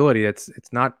possibility. It's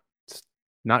not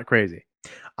crazy.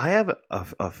 I have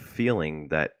a feeling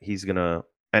that he's going to,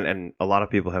 and a lot of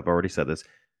people have already said this,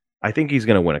 I think he's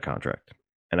going to win a contract.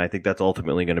 And I think that's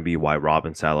ultimately going to be why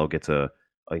Robin Salo gets a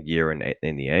year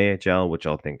in the AHL, which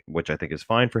I think is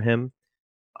fine for him.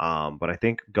 But I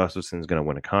think Gustafsson's going to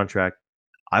win a contract.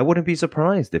 I wouldn't be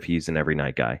surprised if he's an every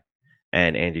night guy,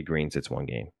 and Andy Green sits one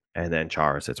game, and then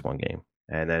Chara sits one game,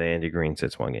 and then Andy Green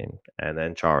sits one game, and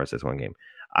then Chara sits one game.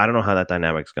 I don't know how that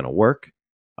dynamic's going to work,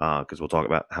 because we'll talk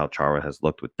about how Chara has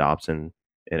looked with Dobson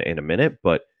in a minute.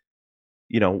 But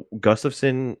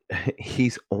Gustafsson,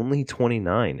 he's only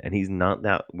 29, and he's not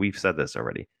that. We've said this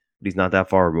already. He's not that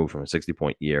far removed from a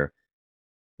 60-point year.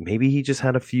 Maybe he just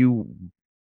had a few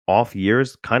off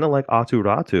years, kind of like Aatu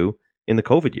Räty in the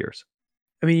COVID years.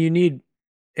 I mean, you need,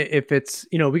 if it's,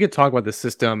 we could talk about the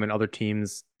system, and other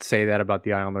teams say that about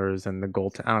the Islanders and the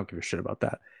goal. I don't give a shit about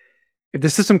that. If the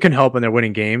system can help and they're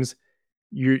winning games,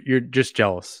 you're just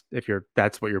jealous if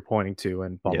that's what you're pointing to,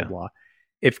 and blah, blah, blah.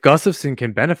 If Gustafsson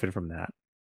can benefit from that,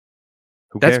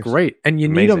 that's great. And you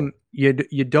need him. You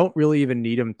don't really even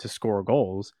need him to score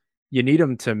goals. You need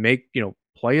him to make,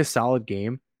 play a solid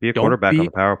game. Be a quarterback on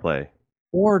the power play.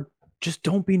 Or just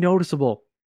don't be noticeable.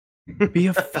 Be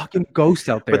a fucking ghost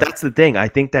out there. But that's the thing. I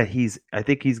think he's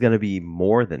going to be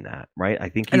more than that, right? I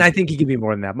think he can be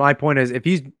more than that. My point is, if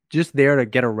he's just there to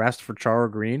get a rest for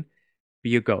Chara Green,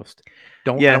 be a ghost.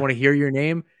 I don't want to hear your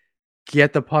name.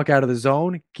 Get the puck out of the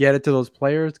zone. Get it to those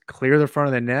players. Clear the front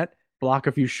of the net. Block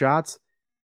a few shots.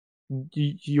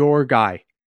 Your guy.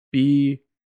 Be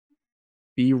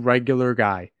regular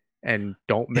guy, and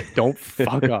don't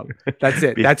fuck up. That's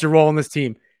it. That's your role in this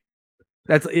team.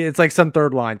 It's like some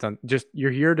third lines on just,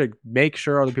 you're here to make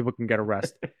sure other people can get a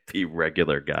rest. Be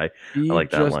regular guy. I like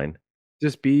that line.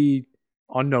 Just be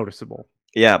unnoticeable.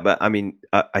 Yeah, but I mean,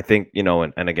 I think,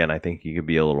 and again, I think he could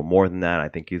be a little more than that. I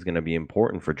think he's going to be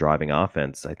important for driving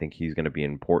offense. I think he's going to be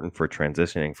important for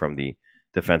transitioning from the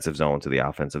defensive zone to the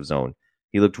offensive zone.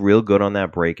 He looked real good on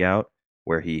that breakout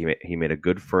where he made a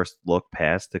good first look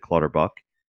pass to Clutterbuck.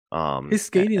 His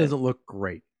skating doesn't look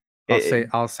great.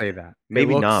 I'll say that.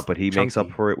 Maybe not, but he makes up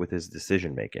for it with his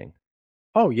decision making.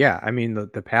 Oh yeah, I mean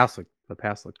the pass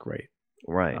looked great.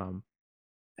 Right.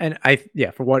 And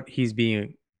for what he's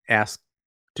being asked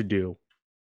to do,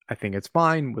 I think it's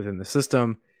fine within the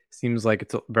system. Seems like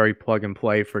it's a very plug and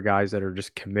play for guys that are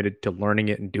just committed to learning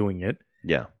it and doing it.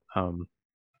 Yeah.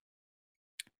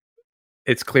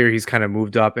 It's clear he's kind of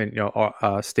moved up, and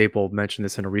Staple mentioned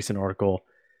this in a recent article.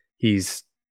 He's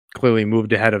clearly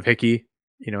moved ahead of Hickey,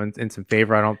 in some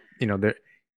favor. I don't,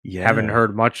 haven't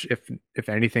heard much, if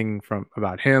anything,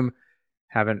 about him.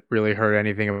 Haven't really heard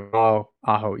anything about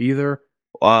Aho either.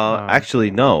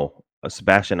 Actually, no.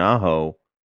 Sebastian Aho,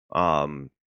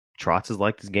 Trotz has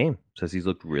liked his game. Says he's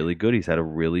looked really good. He's had a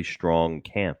really strong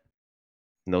camp.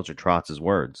 And those are Trotz's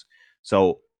words.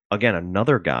 So again,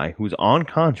 another guy who's on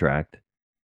contract,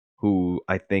 who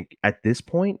I think at this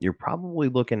point you're probably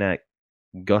looking at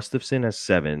Gustafson as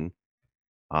 7,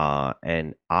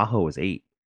 and Aho is 8.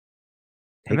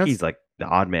 Hickey's like the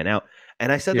odd man out.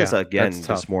 And I said this again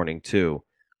this morning too.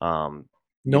 No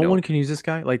one can use this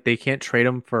guy. Like, they can't trade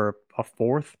him for a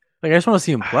 4th. Like, I just want to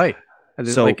see him play.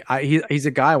 So he's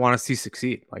a guy I want to see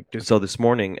succeed. So this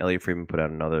morning, Elliot Friedman put out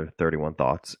another 31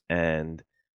 thoughts, and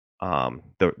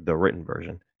the written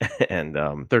version, and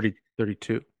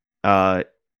 32. I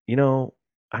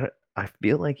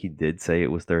feel like he did say it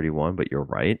was 31, but you're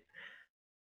right.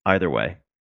 Either way,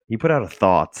 he put out a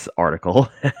thoughts article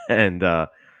and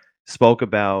spoke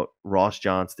about Ross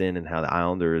Johnston and how the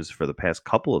Islanders for the past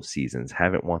couple of seasons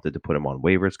haven't wanted to put him on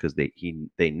waivers because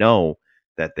they know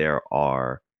that there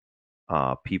are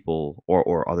people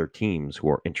or other teams who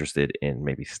are interested in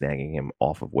maybe snagging him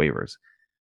off of waivers.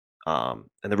 And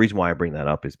the reason why I bring that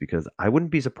up is because I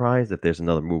wouldn't be surprised if there's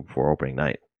another move before opening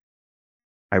night.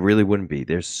 I really wouldn't be.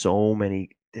 There's so many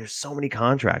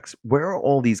contracts. Where are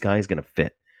all these guys going to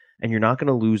fit? And you're not going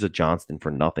to lose a Johnston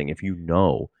for nothing if you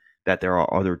know that there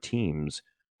are other teams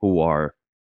who are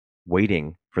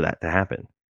waiting for that to happen.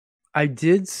 I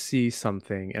did see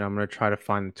something, and I'm going to try to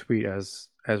find the tweet as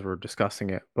we're discussing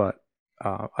it, but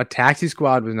a taxi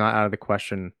squad was not out of the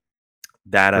question.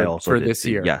 That I also did this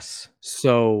see. year. Yes.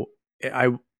 So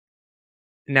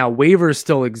now waivers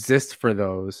still exist for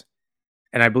those,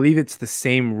 and I believe it's the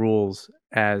same rules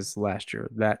as last year,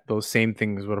 that those same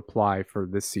things would apply for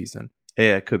this season.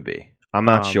 Yeah, it could be. I'm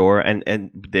not sure, and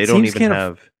they don't even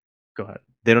have. Go ahead.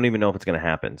 They don't even know if it's going to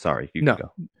happen. Sorry, you can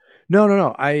go.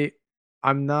 No.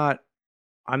 I'm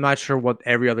not sure what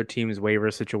every other team's waiver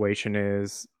situation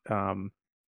is.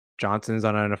 Johnson's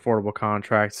on an affordable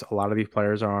contract. A lot of these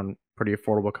players are on pretty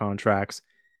affordable contracts.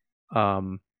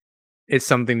 It's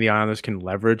something the Islanders can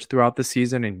leverage throughout the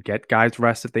season and get guys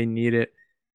rest if they need it,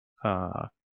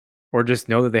 or just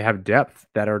know that they have depth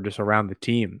that are just around the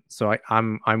team. So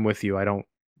I'm with you. I don't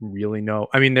really know.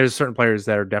 I mean, there's certain players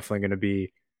that are definitely going to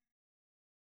be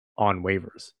on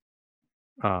waivers.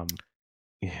 I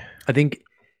think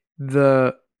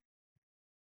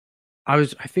I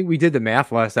think we did the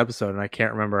math last episode, and I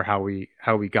can't remember how we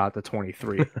got the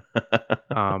 23.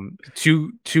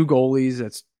 Two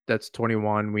goalies, that's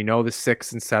 21. We know the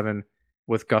 6 and 7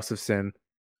 with Gustafson,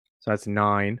 so that's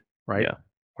 9, right? Yeah.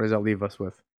 What does that leave us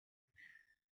with?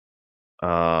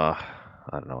 I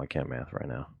don't know. I can't math right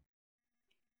now.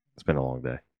 It's been a long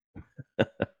day.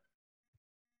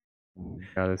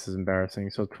 God, this is embarrassing.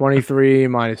 So 23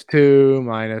 minus 2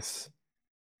 minus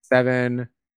 7,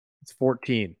 it's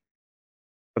 14.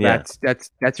 But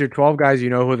that's your 12 guys. You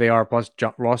know who they are, plus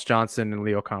Ross Johnston and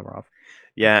Leo Komarov.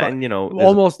 Yeah, but and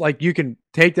almost like you can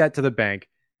take that to the bank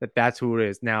that's who it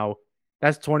is. Now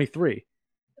that's 23.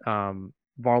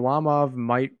 Varlamov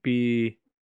might be.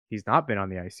 He's not been on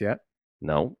the ice yet.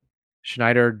 No.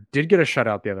 Schneider did get a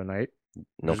shutout the other night.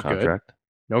 No contract. Good.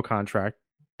 No contract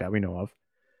that we know of.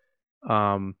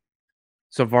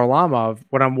 So Varlamov,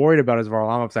 what I'm worried about is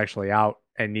Varlamov's actually out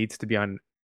and needs to be on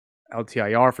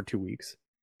LTIR for 2 weeks.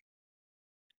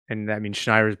 And that means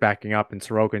Schneider's backing up and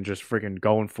Sorokin just freaking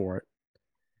going for it.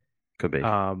 Could be.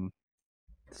 So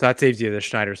that saves you the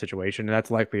Schneider situation, and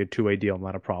that's likely a 2-way deal,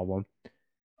 not a problem.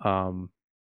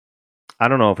 I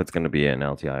don't know if it's going to be an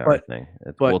LTIR thing.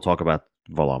 We'll talk about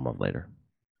Varlamov later.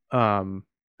 I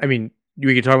mean,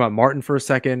 we could talk about Martin for a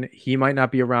second. He might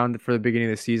not be around for the beginning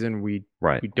of the season. We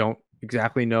don't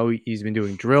exactly know. He's been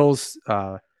doing drills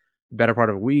better part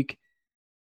of a week.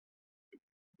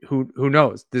 Who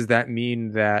knows? Does that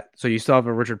mean that? So you still have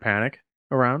a Richard Panik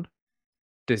around?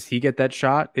 Does he get that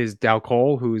shot? Is Dow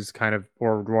Cole, who's kind of,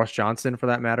 or Ross Johnston for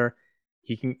that matter,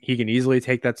 he can easily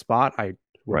take that spot. I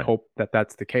would hope that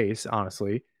that's the case,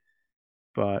 honestly.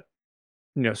 But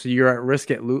so you're at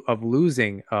risk of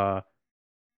losing a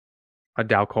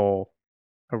Dow Cole,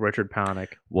 a Richard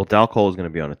Panik. Well, Dow Cole is going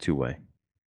to be on a 2-way.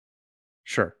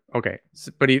 Sure. Okay.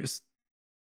 But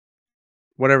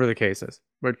whatever the case is.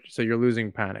 But so you're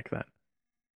losing Panic then.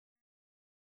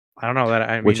 I don't know that.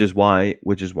 I mean, which is why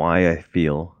I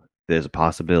feel there's a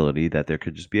possibility that there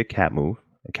could just be a cap move,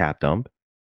 a cap dump.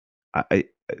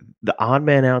 The odd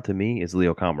man out to me is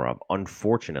Leo Komarov.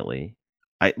 Unfortunately,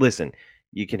 listen.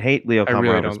 You can hate Leo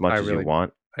Komarov as much as you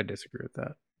want. I disagree with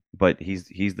that. But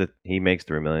he makes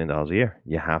 $3 million a year.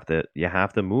 You have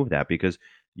to move that because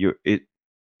do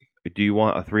you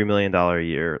want a $3 million a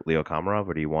year Leo Komarov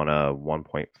or do you want a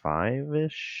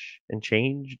 1.5-ish and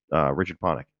change Richard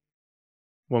Panik?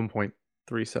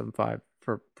 1.375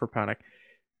 for Panik.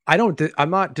 I'm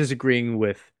not disagreeing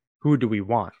with who do we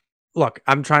want. Look,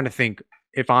 I'm trying to think.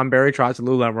 If I'm Barry Trotz and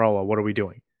Lou Lamoriello, what are we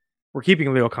doing? We're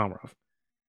keeping Leo Komarov.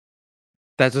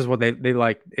 That's just what they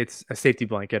like. It's a safety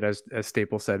blanket, as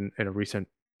Staples said in a recent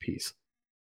piece.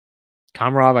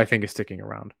 Komarov, I think, is sticking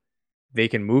around. They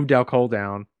can move Dal Cole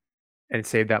down and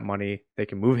save that money. They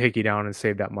can move Hickey down and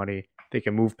save that money. They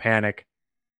can move Panik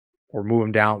or move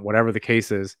him down, whatever the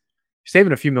case is. You're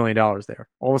saving a few $1 million there.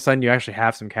 All of a sudden, you actually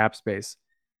have some cap space.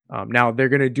 Now, they're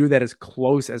going to do that as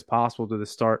close as possible to the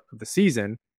start of the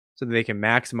season so that they can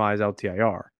maximize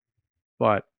LTIR.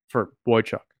 But for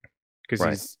Boychuk, because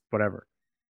he's whatever.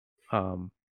 But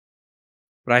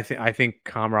I think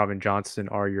Komarov and Johnson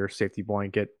are your safety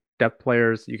blanket depth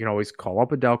players. You can always call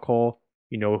up a Dal Cole.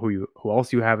 You know who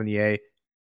else you have in the A.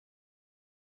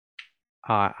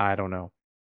 I don't know.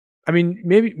 I mean,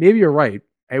 maybe you're right.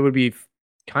 It would be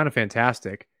kind of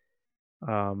fantastic.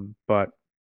 But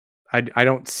I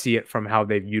don't see it from how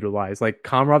they've utilized. Like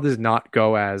Komarov does not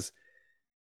go as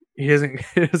he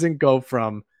doesn't go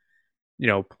from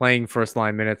playing first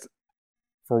line minutes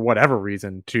for whatever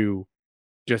reason to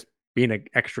just being an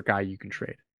extra guy you can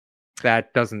trade.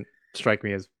 That doesn't strike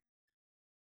me as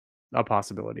a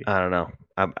possibility. I don't know.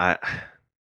 I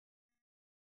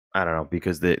don't know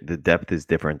because the depth is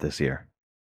different this year.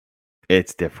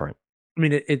 It's different. I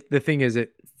mean, the thing is,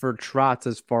 for Trotz,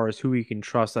 as far as who he can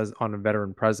trust as on a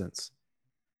veteran presence,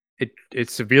 it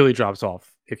severely drops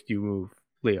off if you move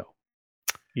Leo.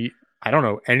 I don't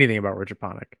know anything about Richard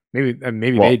Panik. Maybe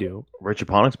they do. Richard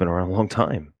Panik's been around a long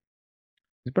time.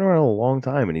 He's been around a long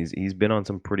time, and he's been on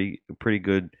some pretty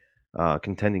good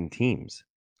contending teams.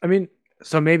 I mean,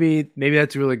 so maybe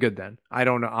that's really good then. I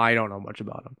don't know. I don't know much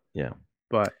about him. Yeah,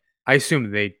 but I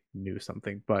assume they knew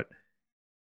something. But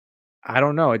I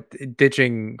don't know.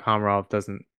 Ditching Komarov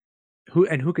doesn't.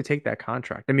 Who could take that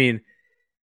contract? I mean,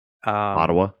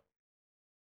 Ottawa.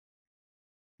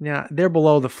 Yeah, they're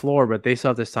below the floor, but they still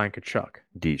have to sign Tkachuk.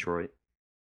 Detroit.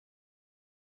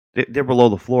 They're below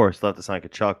the floor, still have to sign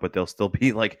Tkachuk, but they'll still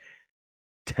be like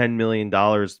 $10 million,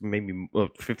 maybe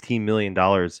 $15 million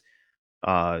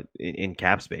in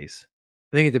cap space.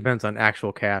 I think it depends on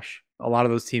actual cash. A lot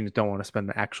of those teams don't want to spend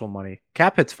the actual money.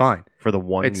 Cap hit's fine. For the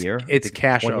 1 year? It's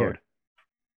cash owed. Year.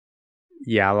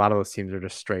 Yeah, a lot of those teams are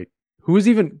just straight. Who's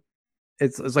even...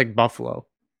 It's like Buffalo.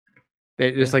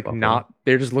 They're just Buffalo.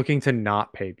 They're just looking to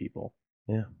not pay people.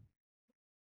 Yeah.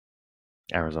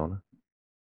 Arizona.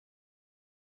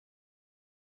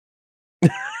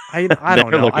 I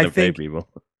don't know. I think pay people.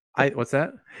 What's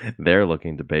that? They're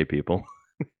looking to pay people.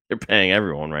 They're paying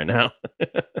everyone right now.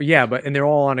 Yeah, and they're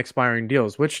all on expiring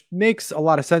deals, which makes a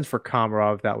lot of sense for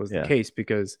Komarov if that was the case,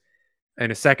 because in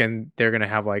a second they're going to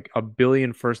have like $1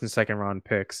 billion first and second round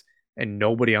picks and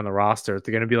nobody on the roster.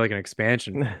 They're going to be like an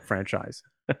expansion franchise.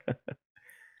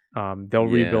 They'll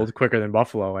rebuild quicker than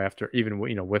Buffalo after even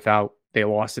without they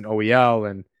lost an OEL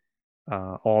and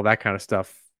all that kind of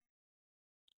stuff.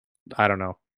 I don't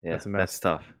know. Yeah, that's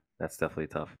tough. That's definitely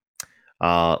tough.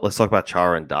 Let's talk about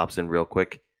Chara and Dobson real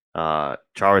quick.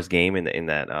 Chara's game in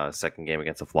that second game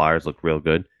against the Flyers looked real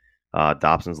good.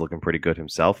 Dobson's looking pretty good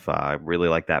himself. I really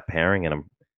like that pairing, and I'm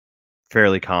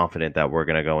fairly confident that we're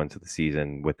going to go into the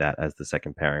season with that as the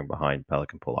second pairing behind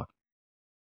Pelican Pulock.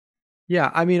 Yeah,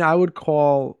 I mean, I would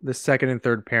call the second and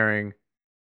third pairing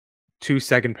 2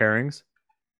 second pairings.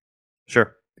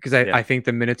 Sure. Because I think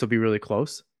the minutes will be really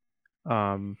close.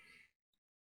 I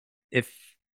think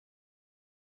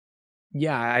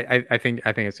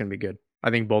it's going to be good. I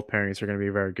think both pairings are going to be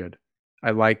very good.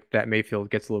 I like that Mayfield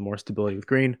gets a little more stability with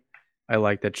Green. I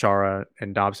like that Chara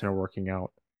and Dobson are working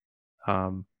out.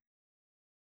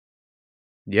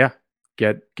 Get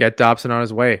Dobson on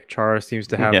his way. Chara seems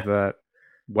to have the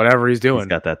whatever he's doing. He's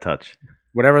got that touch.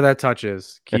 Whatever that touch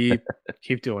is,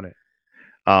 keep doing it.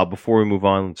 Before we move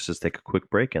on, let's just take a quick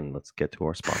break and let's get to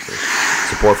our sponsors.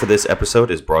 Support for this episode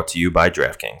is brought to you by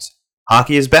DraftKings.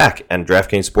 Hockey is back, and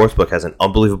DraftKings Sportsbook has an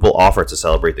unbelievable offer to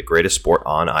celebrate the greatest sport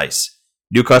on ice.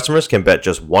 New customers can bet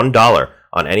just $1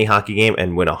 on any hockey game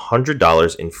and win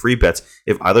 $100 in free bets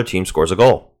if either team scores a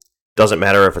goal. Doesn't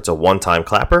matter if it's a one-time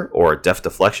clapper or a deft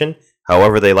deflection,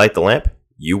 however they light the lamp,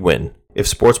 you win. If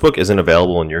Sportsbook isn't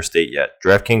available in your state yet,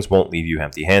 DraftKings won't leave you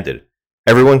empty-handed.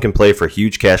 Everyone can play for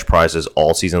huge cash prizes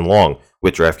all season long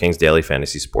with DraftKings Daily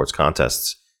Fantasy Sports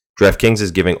Contests. DraftKings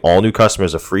is giving all new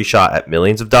customers a free shot at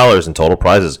millions of dollars in total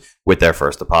prizes with their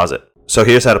first deposit. So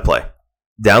here's how to play.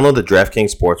 Download the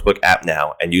DraftKings Sportsbook app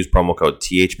now and use promo code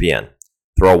THPN.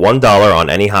 Throw $1 on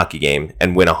any hockey game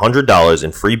and win $100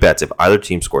 in free bets if either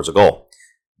team scores a goal.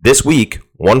 This week,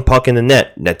 one puck in the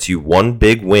net nets you one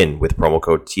big win with promo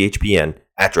code THPN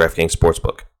at DraftKings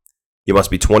Sportsbook. You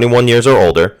must be 21 years or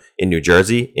older in New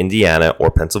Jersey, Indiana, or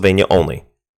Pennsylvania only.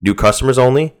 New customers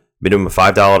only, minimum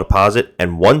 $5 deposit,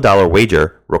 and $1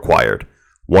 wager required.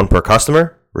 One per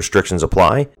customer, restrictions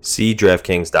apply. See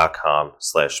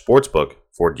DraftKings.com/sportsbook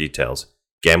for details.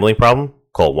 Gambling problem?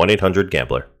 Call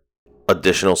 1-800-GAMBLER.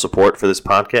 Additional support for this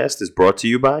podcast is brought to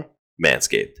you by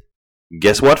Manscaped.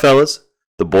 Guess what, fellas?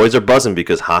 The boys are buzzing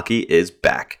because hockey is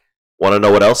back. Want to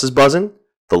know what else is buzzing?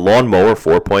 The Lawnmower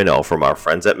 4.0 from our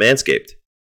friends at Manscaped.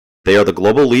 They are the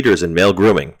global leaders in male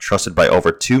grooming, trusted by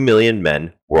over 2 million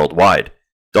men worldwide.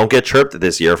 Don't get chirped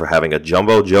this year for having a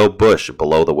Jumbo Joe bush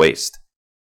below the waist.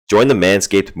 Join the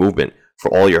Manscaped movement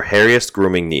for all your hairiest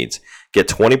grooming needs. Get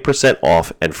 20%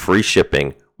 off and free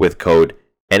shipping with code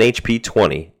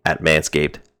NHP20 at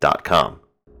manscaped.com.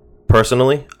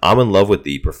 Personally, I'm in love with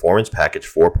the Performance Package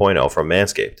 4.0 from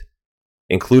Manscaped.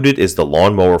 Included is the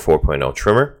Lawnmower 4.0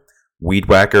 trimmer, Weed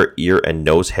Whacker ear and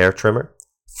nose hair trimmer,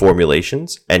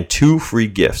 formulations, and 2 free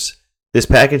gifts. This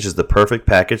package is the perfect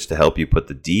package to help you put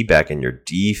the D back in your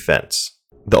defense.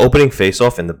 The opening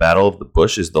face-off in the Battle of the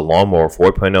Bush is the Lawnmower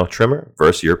 4.0 trimmer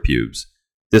versus your pubes.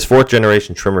 This 4th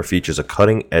generation trimmer features a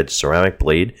cutting-edge ceramic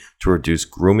blade to reduce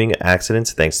grooming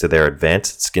accidents thanks to their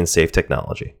advanced skin-safe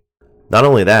technology. Not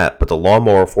only that, but the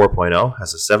Lawnmower 4.0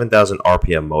 has a 7,000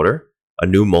 RPM motor, a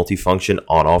new multifunction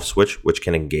on-off switch which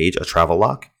can engage a travel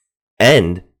lock,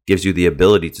 and gives you the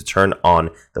ability to turn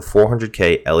on the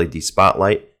 400K LED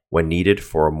spotlight when needed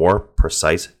for a more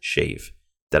precise shave.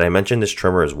 Did I mention this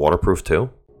trimmer is waterproof too?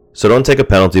 So don't take a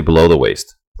penalty below the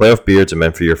waist. Playoff beards are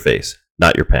meant for your face,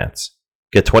 not your pants.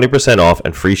 Get 20% off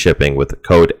and free shipping with the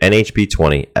code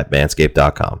NHP20 at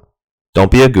manscaped.com.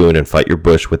 Don't be a goon and fight your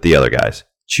bush with the other guys.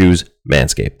 Choose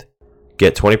Manscaped.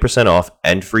 Get 20% off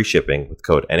and free shipping with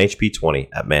code NHP20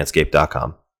 at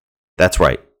manscaped.com. That's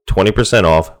right, 20%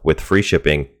 off with free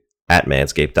shipping at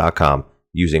manscaped.com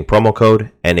using promo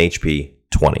code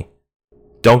NHP20.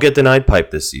 Don't get denied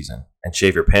pipe this season and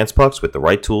shave your pants pucks with the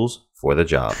right tools for the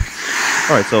job.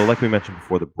 All right, so like we mentioned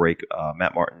before the break,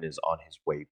 Matt Martin is on his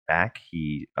way back.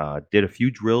 He did a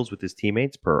few drills with his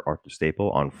teammates per Arthur Staple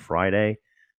on Friday.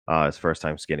 His first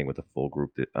time skating with a full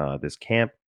group this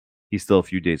camp. He's still a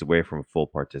few days away from full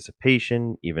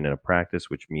participation, even in a practice,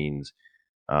 which means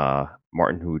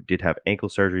Martin, who did have ankle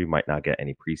surgery, might not get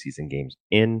any preseason games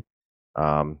in.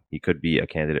 He could be a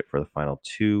candidate for the final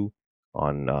 2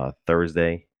 on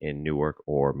Thursday in Newark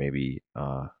or maybe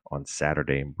on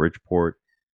Saturday in Bridgeport.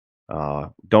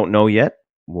 Don't know yet.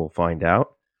 We'll find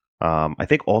out. I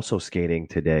think also skating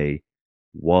today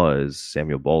was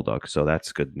Samuel Bolduc, so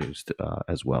that's good news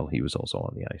as well. He was also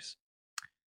on the ice.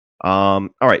 All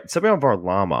right, Semyon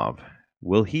Varlamov,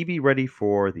 will he be ready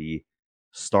for the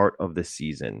start of the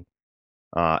season?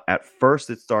 At first,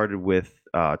 it started with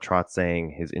Trotz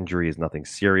saying his injury is nothing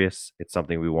serious. It's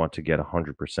something we want to get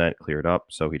 100% cleared up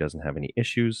so he doesn't have any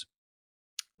issues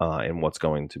in what's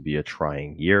going to be a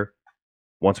trying year.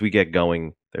 Once we get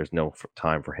going, there's no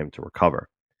time for him to recover.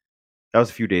 That was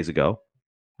a few days ago.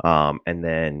 And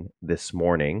then this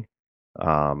morning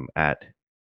at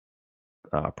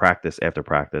practice, after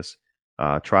practice,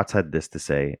 Trotz had this to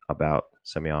say about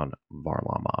Semyon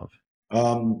Varlamov.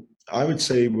 I would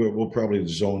say we'll probably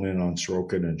zone in on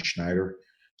Sorokin and Schneider.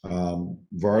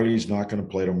 Varley's not going to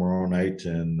play tomorrow night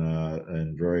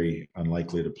and very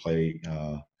unlikely to play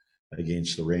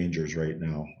against the Rangers right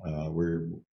now. We're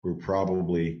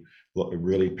probably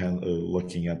really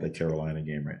looking at the Carolina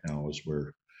game right now as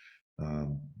we're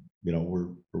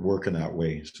working that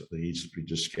way. So he's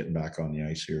just getting back on the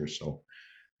ice here. So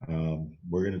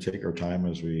we're going to take our time,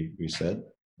 as we said.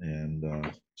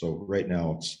 And so right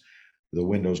now the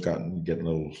window's getting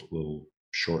a little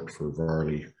short for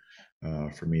Varley.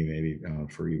 For me, maybe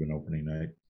for even opening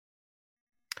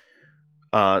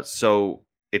night. So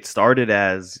it started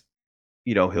as,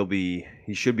 he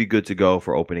should be good to go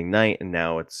for opening night, and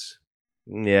now it's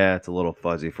a little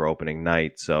fuzzy for opening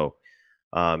night. So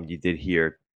you did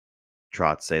hear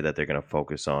Trotz say that they're going to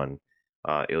focus on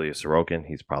Ilya Sorokin.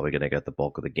 He's probably going to get the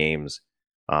bulk of the games.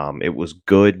 It was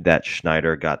good that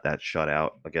Schneider got that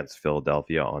shutout against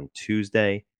Philadelphia on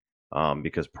Tuesday.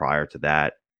 because prior to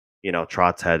that,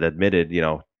 Trotz had admitted,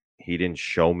 he didn't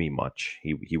show me much.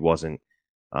 He wasn't,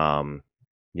 someone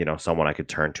I could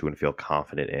turn to and feel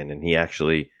confident in. And he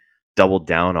actually doubled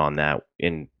down on that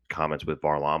in comments with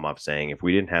Varlamov, saying if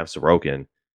we didn't have Sorokin,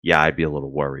 yeah, I'd be a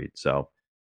little worried. So,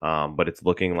 but it's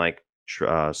looking like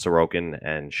Sorokin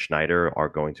and Schneider are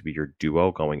going to be your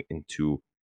duo going into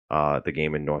the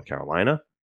game in North Carolina.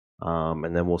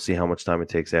 And then we'll see how much time it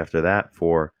takes after that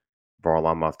for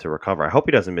Varlamov to recover. I hope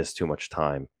he doesn't miss too much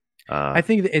time. I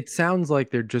think it sounds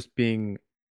like they're just being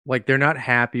like they're not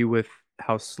happy with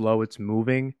how slow it's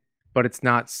moving, but it's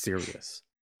not serious.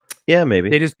 Yeah, maybe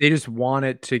they just want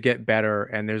it to get better,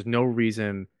 and there's no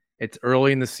reason. It's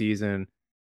early in the season.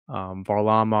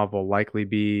 Varlamov will likely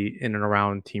be in and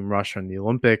around Team Russia in the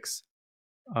Olympics.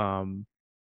 Granted,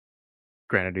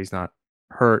 he's not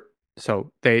hurt,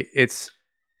 so there's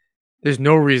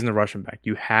no reason to rush him back.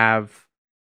 You have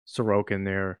Sorokin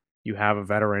there. You have a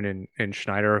veteran in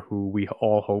Schneider who we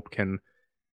all hope can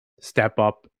step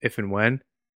up if and when.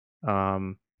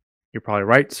 You're probably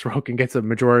right. Sorokin gets a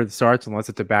majority of the starts unless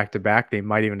it's a back-to-back. They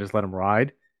might even just let him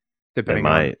ride. They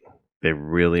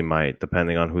really might,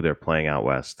 depending on who they're playing out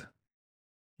west.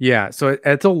 Yeah, so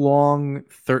it's a long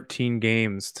 13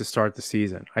 games to start the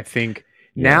season. I think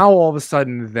now all of a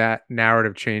sudden that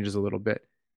narrative changes a little bit.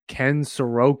 Ken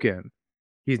Sorokin,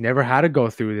 he's never had to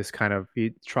go through this kind of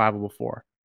travel before.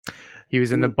 He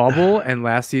was in the bubble, and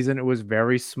last season it was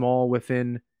very small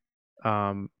within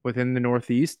the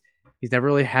Northeast. He's never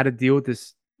really had to deal with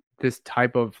this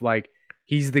type of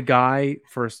he's the guy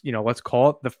first. Let's call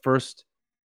it the first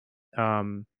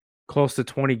close to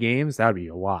 20 games. That'd be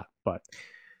a lot, but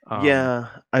yeah,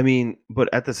 I mean,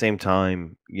 but at the same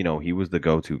time, he was the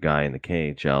go-to guy in the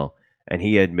KHL, and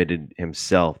he admitted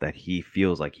himself that he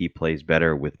feels like he plays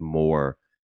better with more,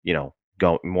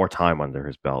 more time under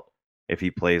his belt. If he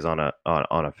plays on a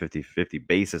 50-50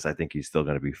 basis, I think he's still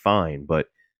going to be fine. But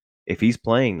if he's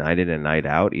playing night in and night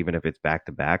out, even if it's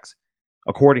back-to-backs,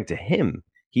 according to him,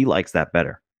 he likes that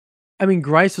better. I mean,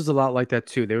 Greiss was a lot like that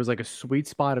too. There was a sweet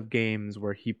spot of games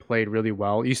where he played really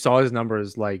well. You saw his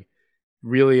numbers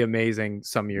really amazing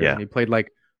some years, and he played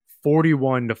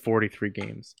 41 to 43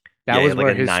 games. That was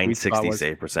where his 960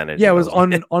 save percentage. Yeah, it was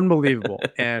unbelievable.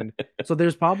 And so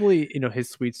there's probably his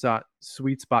sweet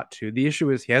spot too. The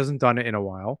issue is he hasn't done it in a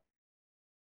while.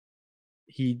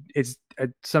 It's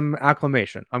some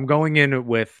acclimation. I'm going in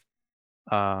with,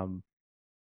 I'm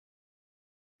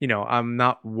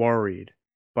not worried,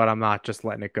 but I'm not just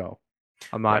letting it go.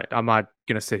 I'm not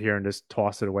gonna sit here and just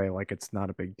toss it away like it's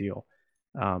not a big deal.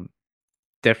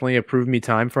 Definitely a prove me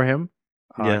time for him.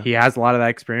 He has a lot of that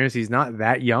experience. He's not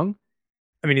that young.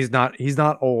 I mean, he's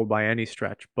not old by any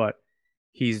stretch, but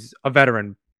he's a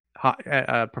veteran,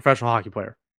 a professional hockey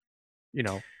player.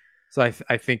 So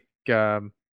I think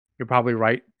you're probably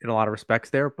right in a lot of respects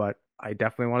there, but I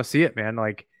definitely want to see it, man.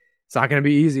 It's not going to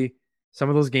be easy. Some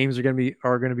of those games are going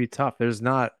to be tough. They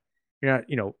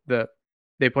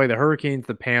play the Hurricanes,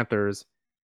 the Panthers,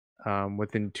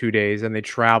 within 2 days, and they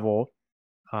travel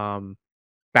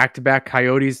back-to-back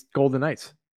Coyotes, Golden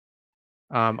Knights.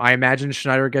 I imagine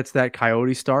Schneider gets that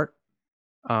Coyote start.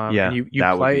 You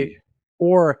play,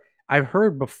 or I've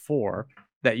heard before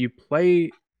that you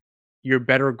play your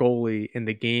better goalie in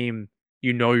the game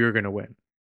you're going to win,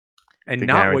 and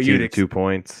not what you 2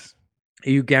 points.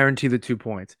 You guarantee the 2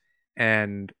 points,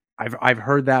 and I've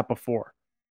heard that before.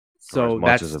 So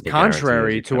that's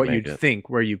contrary to what you'd think,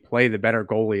 where you play the better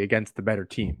goalie against the better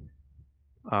team.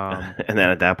 And then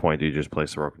at that point, you just play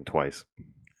Sorokin twice.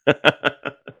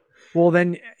 Well,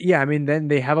 then, yeah, I mean, then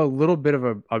they have a little bit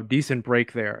of a decent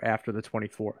break there after the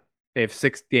 24th. They have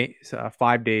 6 days,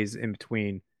 5 days in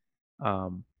between,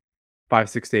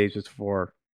 5-6 days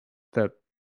before the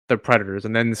Predators,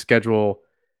 and then the schedule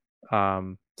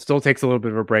still takes a little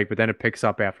bit of a break, but then it picks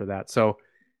up after that. So,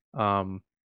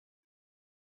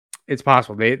 it's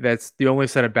possible that's the only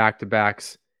set of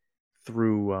back-to-backs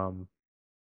through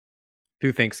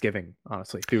Thanksgiving,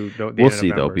 honestly. We'll see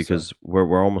November, though, because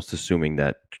we're almost assuming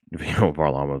that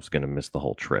Varlamov's going to miss the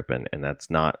whole trip, and that's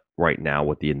not right now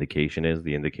what the indication is.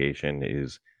 The indication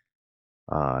is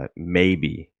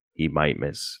maybe he might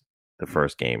miss the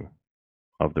first game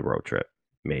of the road trip.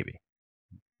 Maybe.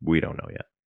 We don't know yet.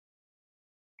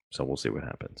 So we'll see what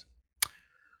happens.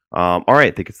 All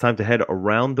right, I think it's time to head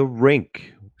around the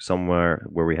rink, somewhere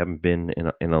where we haven't been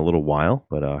in a little while,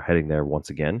 but heading there once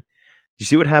again. Did you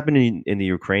see what happened in the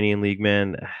Ukrainian league,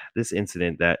 man? This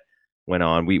incident that went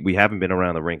on, we haven't been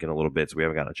around the rink in a little bit, so we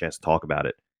haven't gotten a chance to talk about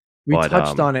it. We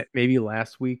touched on it maybe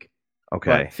last week.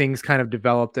 Okay. But things kind of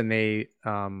developed, and they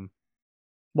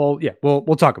we'll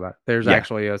talk about it. There's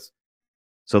actually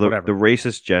So the whatever.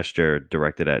 racist gesture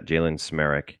directed at Jalen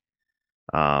Smerek,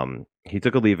 he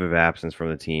took a leave of absence from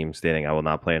the team, stating, "I will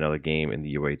not play another game in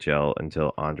the UHL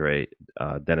until Andre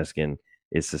Deniskin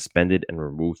is suspended and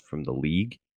removed from the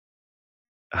league."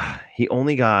 He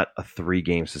only got a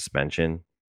 3-game suspension,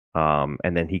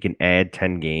 and then he can add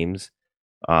 10 games,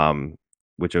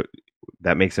 which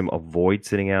that makes him avoid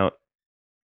sitting out.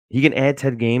 He can add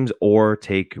 10 games or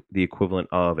take the equivalent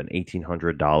of an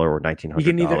 $1,800 or He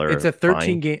can either $1,900 it's a 13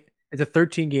 fine. game it's a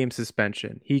 13 game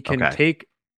suspension. He can Okay. take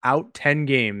out 10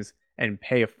 games and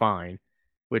pay a fine,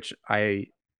 which I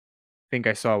think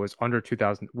I saw was under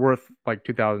worth like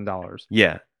 $2,000.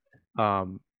 Yeah.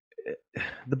 Um,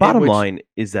 The bottom which- line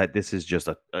is that this is just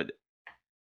the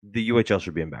UHL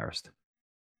should be embarrassed.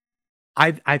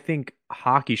 I think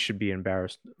hockey should be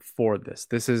embarrassed for this.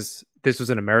 This was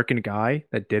an American guy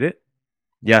that did it.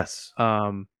 Yes.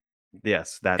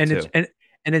 Yes, that and too.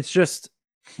 it's just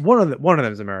one of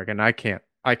them is American. I can't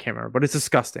remember, but it's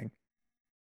disgusting.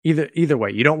 Either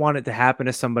way, you don't want it to happen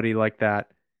to somebody like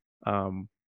that.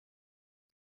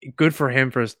 Good for him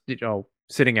for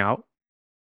sitting out.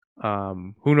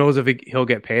 Who knows if he'll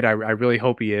get paid? I really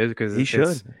hope he is, because He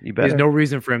should. You better. there's no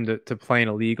reason for him to play in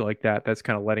a league like that. That's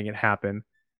kind of letting it happen.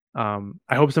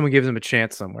 I hope someone gives him a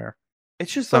chance somewhere.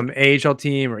 It's just Some AHL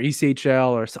team or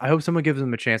ECHL, or I hope someone gives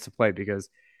him a chance to play, because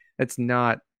that's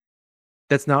not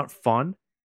fun.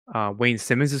 Wayne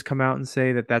Simmons has come out and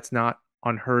say that that's not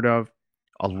unheard of.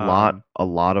 a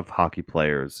lot of hockey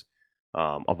players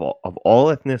of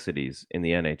all ethnicities in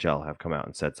the NHL have come out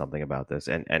and said something about this,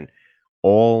 and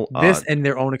all This and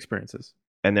their own experiences.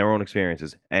 and their own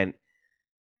experiences. And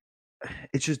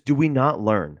it's just, do we not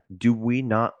learn? Do we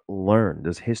not learn?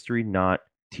 Does history not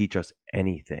teach us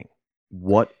anything?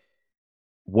 What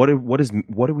are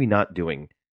we not doing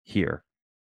here?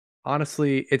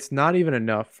 Honestly, it's not even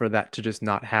enough for that to just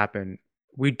not happen.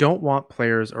 We don't want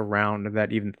players around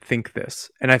that even think this.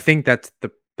 And I think that's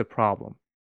the problem,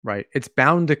 right? It's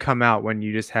bound to come out when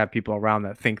you just have people around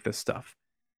that think this stuff.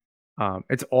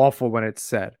 It's awful when it's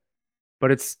said,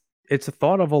 but it's a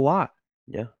thought of a lot.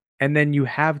 Yeah. And then you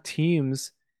have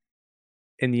teams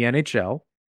in the NHL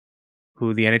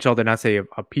who the NHL did not say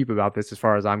a peep about this as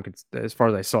far as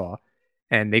I saw.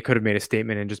 And they could have made a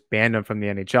statement and just banned him from the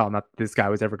NHL. Not that this guy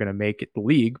was ever going to make it the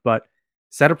league, but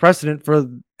set a precedent for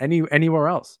anywhere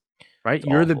else, right? It's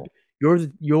You're awful.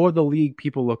 you're the league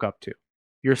people look up to.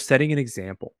 You're setting an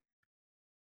example.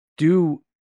 Do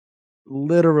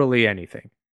literally anything.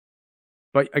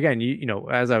 But again, you know,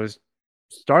 as I was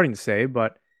starting to say,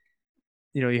 but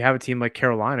you know, you have a team like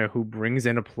Carolina who brings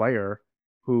in a player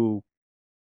who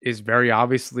is very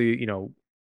obviously, you know,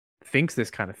 thinks this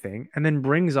kind of thing, and then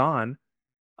brings on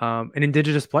an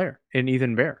indigenous player in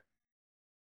Ethan Bear.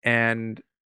 And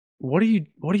what are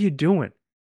you doing?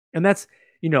 And that's,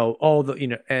 you know, all the, you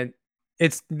know, and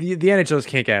it's the NHL just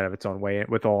can't get out of its own way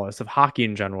with all this stuff. Hockey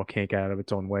in general can't get out of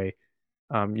its own way.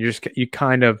 You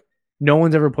kind of, no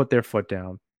one's ever put their foot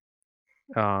down.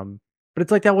 But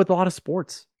it's like that with a lot of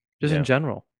sports, just in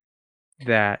general,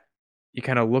 that you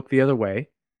kind of look the other way.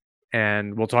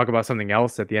 And we'll talk about something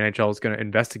else that the NHL is going to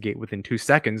investigate within 2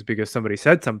 seconds because somebody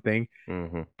said something.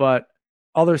 Mm-hmm. But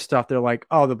other stuff, they're like,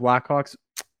 oh, the Blackhawks,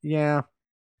 yeah,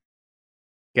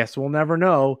 guess we'll never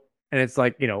know. And it's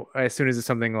like, you know, as soon as it's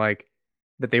something like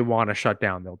that they want to shut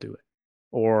down, they'll do it.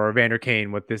 Or Vander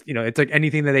Kane with this, you know, it's like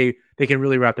anything that they can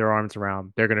really wrap their arms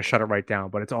around, they're going to shut it right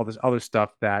down. But it's all this other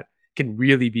stuff that can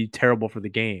really be terrible for the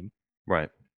game. Right.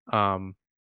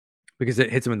 Because it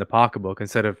hits them in the pocketbook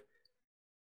instead of,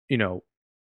 you know,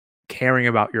 caring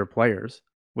about your players,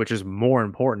 which is more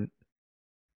important.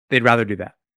 They'd rather do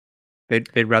that.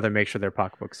 They'd rather make sure their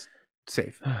pocketbook's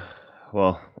safe.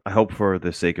 Well, I hope for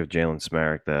the sake of Jalen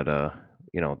Smerek that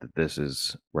you know, that this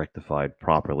is rectified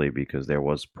properly, because there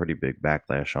was pretty big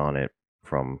backlash on it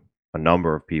from a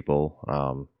number of people,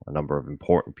 a number of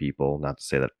important people. Not to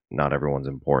say that not everyone's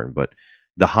important, but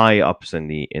the high ups in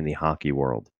the hockey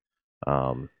world,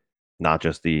 not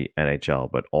just the NHL,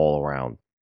 but all around,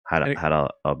 had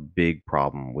a big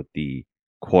problem with the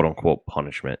quote unquote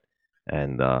punishment,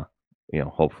 and you know,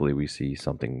 hopefully we see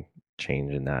something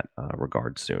change in that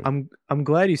regard soon. I'm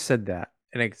glad you said that,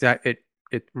 and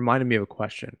it reminded me of a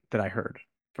question that I heard.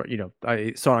 For, you know,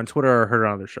 I saw it on Twitter or heard it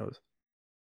on other shows.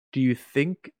 Do you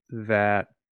think that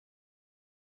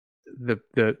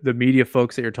the media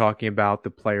folks that you're talking about,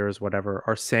 the players, whatever,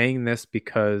 are saying this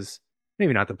because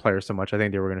maybe not the players so much? I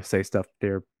think they were going to say stuff.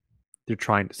 They're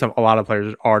trying. A lot of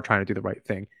players are trying to do the right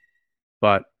thing,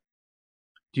 but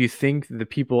do you think the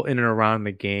people in and around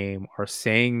the game are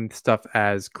saying stuff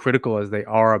as critical as they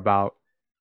are about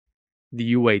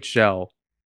the UHL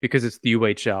because it's the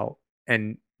UHL,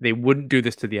 and they wouldn't do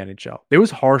this to the NHL. There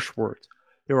was harsh words.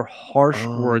 There were harsh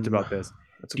words about this.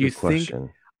 That's a Do you good question.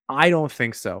 I don't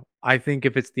think so. I think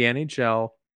if it's the NHL,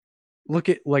 look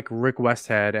at like Rick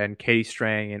Westhead and Katie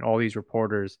Strang and all these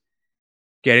reporters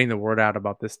getting the word out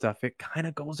about this stuff. It kind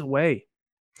of goes away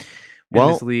in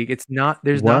this league. It's not.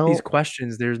 There's not these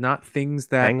questions. There's not things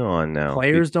that hang on now.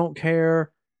 Players don't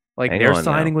care. Like Hang they're on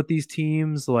signing now. with these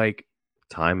teams. Like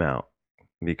Time out.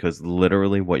 Because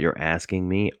literally what you're asking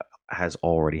me has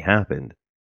already happened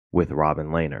with Robin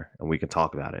Lehner, and we can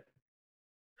talk about it.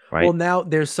 Right? well, now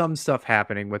there's some stuff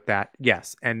happening with that.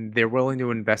 Yes, and they're willing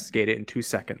to investigate it in 2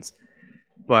 seconds.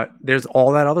 But there's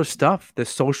all that other stuff, the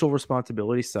social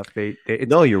responsibility stuff.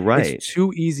 No, you're right. It's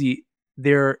too easy.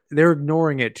 They're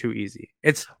ignoring it too easy.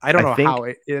 I don't know how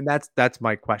it, and that's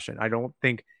my question. I don't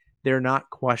think they're not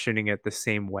questioning it the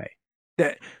same way.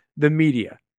 The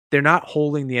media, they're not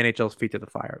holding the NHL's feet to the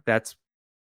fire. That's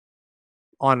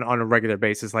on a regular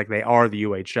basis, like they are the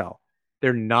UHL.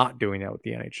 They're not doing that with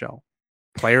the NHL.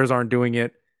 Players aren't doing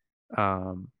it.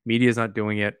 Media's not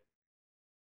doing it.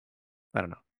 I don't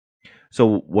know.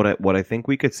 So what I think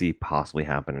we could see possibly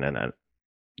happen, and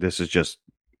this is just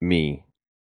me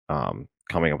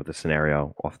coming up with a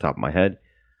scenario off the top of my head.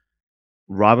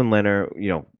 Robin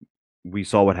Lehner, we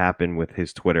saw what happened with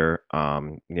his Twitter,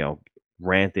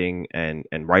 ranting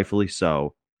and rightfully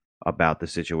so about the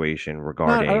situation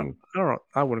regarding. I don't know.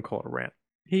 I wouldn't call it a rant.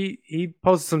 He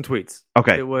posted some tweets.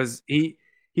 Okay, it was he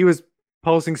was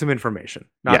posting some information,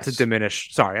 not to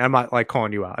diminish. Sorry, I'm not like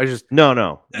calling you out. I just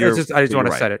no. I just want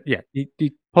to set it. Yeah,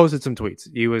 he posted some tweets.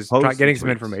 He was getting some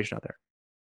information out there.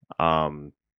 I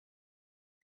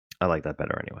like that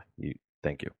better anyway.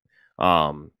 Thank you.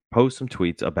 Post some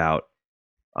tweets about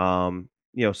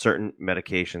certain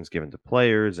medications given to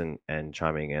players and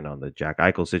chiming in on the Jack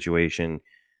Eichel situation,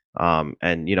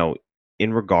 and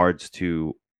in regards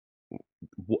to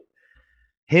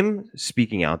him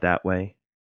speaking out that way.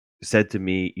 Said to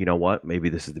me, you know what? Maybe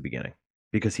this is the beginning,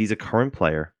 because he's a current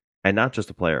player, and not just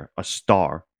a player, a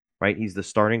star, right? He's the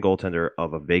starting goaltender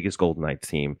of a Vegas Golden Knights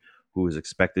team who is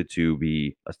expected to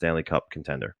be a Stanley Cup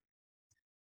contender.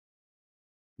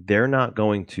 They're not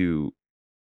going to,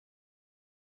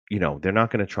 they're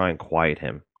not going to try and quiet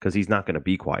him, because he's not going to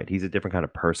be quiet. He's a different kind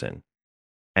of person,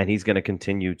 and he's going to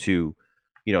continue to,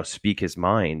 speak his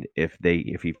mind if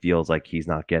he feels like he's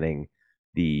not getting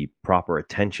the proper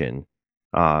attention.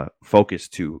 Focus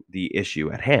to the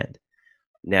issue at hand.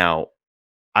 Now,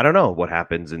 I don't know what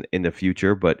happens in the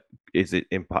future, but is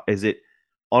it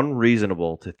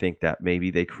unreasonable to think that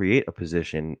maybe they create a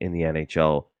position in the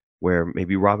NHL where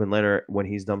maybe Robin Lehner, when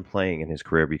he's done playing in his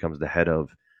career, becomes the head of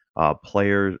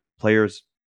players'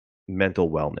 mental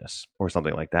wellness or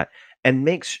something like that, and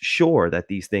makes sure that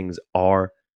these things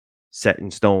are set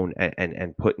in stone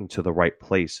and put into the right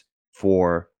place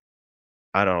for,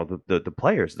 I don't know, the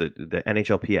players, the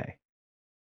NHLPA,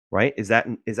 right? Is that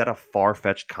a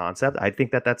far-fetched concept? I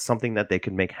think that's something that they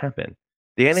could make happen.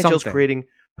 The NHL's creating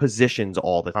positions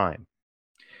all the time.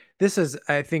 This is,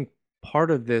 I think, part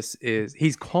of this is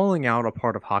he's calling out a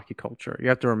part of hockey culture. You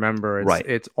have to remember,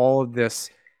 it's all of this.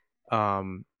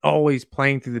 He's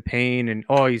playing through the pain, and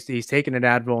he's taking an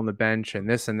Advil on the bench, and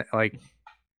this and that. Like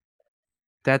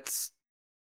that's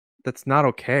not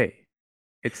okay.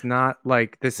 It's not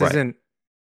like this isn't.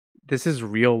 This is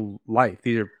real life.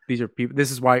 These are people.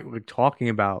 This is why we're talking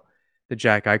about the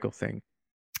Jack Eichel thing.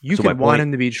 You can want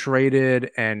him to be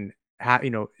traded, and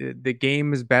the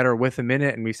game is better with him in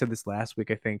it. And we said this last week.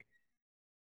 I think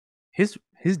his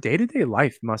day-to-day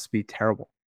life must be terrible.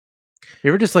 You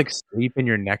ever just like sleep and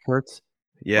your neck hurts?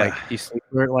 Yeah, like you sleep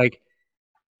where like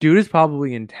dude is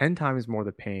probably in 10 times more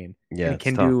the pain. Yeah, and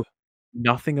can do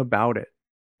nothing about it.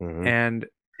 Mm-hmm. And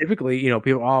typically,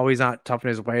 people, he's not tough in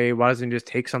his way. Why doesn't he just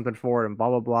take something for it and blah,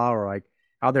 blah, blah. Or like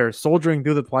how they're soldiering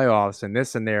through the playoffs and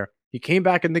this and there. He came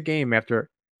back in the game after,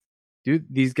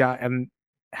 these guys. And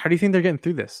how do you think they're getting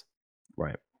through this?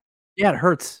 Right. Yeah, it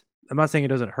hurts. I'm not saying it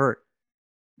doesn't hurt.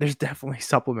 There's definitely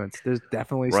supplements. There's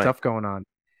definitely stuff going on.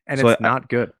 And so it's not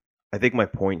good. I think my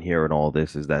point here in all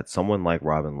this is that someone like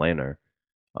Robin Lehner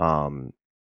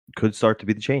could start to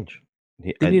be the change.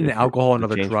 They need an alcohol and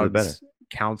other drugs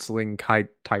counseling type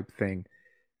thing,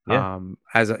 on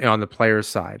the player's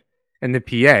side, and the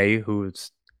PA who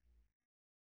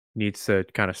needs to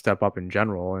kind of step up in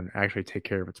general and actually take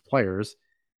care of its players,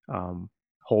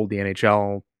 hold the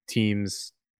NHL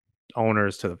teams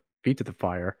owners to the feet to the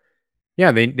fire.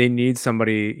 Yeah, they need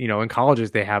somebody. In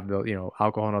colleges they have the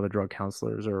alcohol and other drug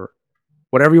counselors or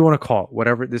whatever you want to call it,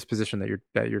 whatever this position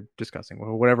that you're discussing,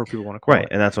 whatever people want to call it. Right,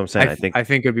 and that's what I'm saying. I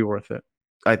think it'd be worth it.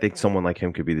 I think someone like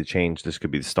him could be the change. This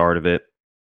could be the start of it.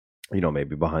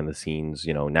 maybe behind the scenes,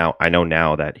 now I know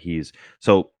now that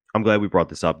so I'm glad we brought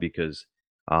this up because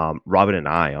Robin and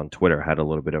I on Twitter had a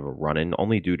little bit of a run-in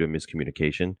only due to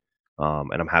miscommunication.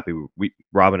 And I'm happy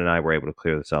Robin and I were able to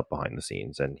clear this up behind the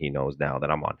scenes, and he knows now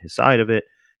that I'm on his side of it.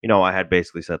 I had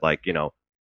basically said, like,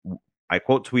 I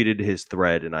quote tweeted his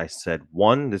thread and I said,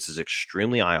 one, this is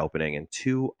extremely eye opening, and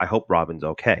two, I hope Robin's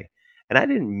okay. And I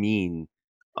didn't mean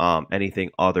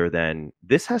anything other than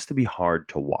this has to be hard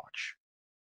to watch,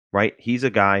 right? He's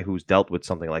a guy who's dealt with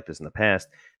something like this in the past,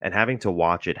 and having to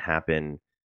watch it happen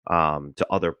to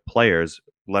other players,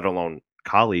 let alone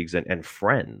colleagues and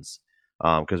friends.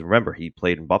 Because remember, he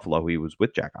played in Buffalo. He was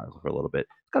with Jack Eichel for a little bit.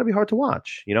 It's got to be hard to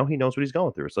watch. He knows what he's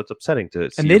going through. So it's upsetting to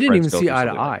see. And they didn't friends even go see through eye to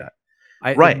something like eye.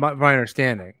 that. Right. My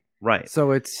understanding. Right.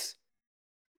 So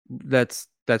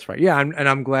that's right. Yeah.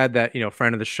 I'm glad that,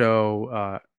 friend of the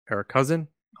show, Eric Cousin,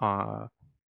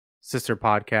 sister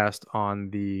podcast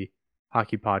on the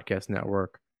Hockey Podcast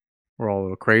Network. We're all a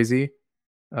little crazy.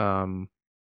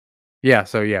 Yeah.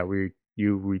 So yeah,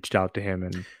 you reached out to him,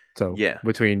 and so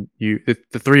between you,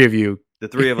 the three of you, the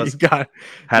three of us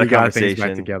had a conversation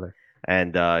back together.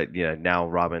 And now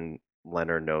Robin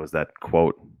Leonard knows that,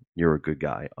 quote, "You're a good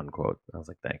guy," unquote. I was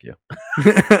like, thank you.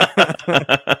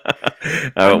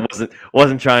 I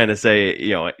wasn't trying to say,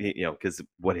 because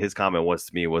what his comment was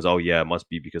to me was, oh yeah, it must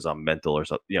be because I'm mental or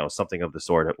something, something of the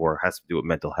sort, or has to do with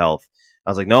mental health. I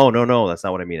was like, no, that's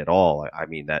not what I mean at all. I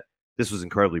mean that this was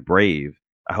incredibly brave.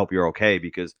 I hope you're okay,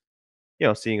 because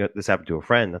seeing this happen to a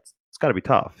friend, it's got to be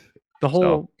tough. The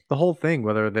whole thing,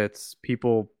 whether that's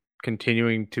people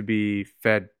continuing to be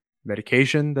fed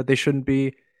medication that they shouldn't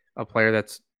be, a player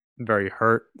that's very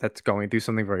hurt, that's going through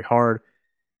something very hard,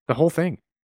 the whole thing.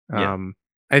 Yeah.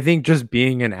 I think just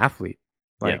being an athlete,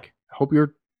 like, hope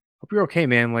you're okay,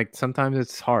 man. Like, sometimes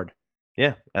it's hard.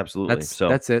 Yeah, absolutely.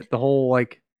 That's it. The whole,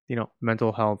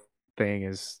 mental health thing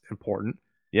is important.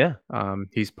 Yeah.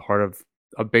 He's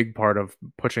a big part of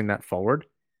pushing that forward.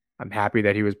 I'm happy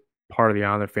that he was part of the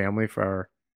Islander family for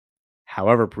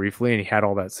however briefly, and he had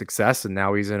all that success, and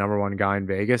now he's the number one guy in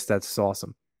Vegas. That's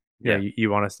awesome. Yeah. You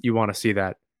want to see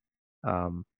that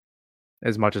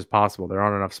as much as possible. There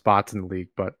aren't enough spots in the league,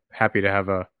 but happy to have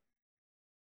a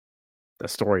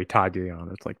story tied to the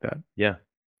Islanders like that. Yeah.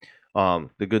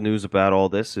 The good news about all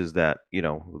this is that,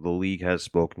 the league has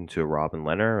spoken to Robin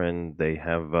Leonard, and they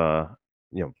have,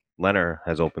 Leonard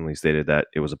has openly stated that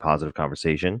it was a positive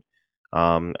conversation.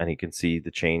 And he can see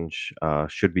the change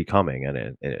should be coming,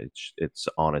 and it's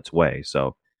on its way.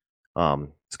 So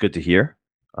it's good to hear.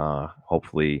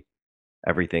 Hopefully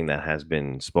everything that has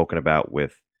been spoken about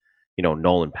with,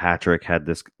 Nolan Patrick had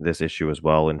this issue as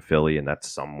well in Philly, and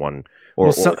that's someone or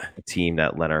a team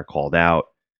that Leonard called out.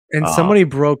 And somebody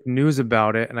broke news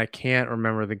about it, and I can't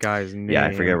remember the guy's name. Yeah,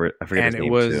 I forget his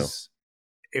name too.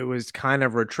 It was kind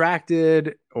of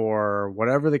retracted or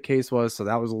whatever the case was, so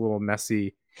that was a little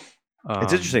messy.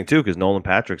 It's interesting too, because Nolan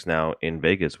Patrick's now in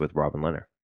Vegas with Robin Leonard.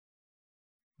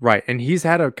 Right, and he's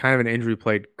had a kind of an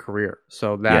injury-plagued career,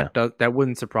 so that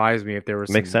wouldn't surprise me if there was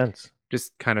makes sense.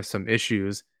 Just kind of some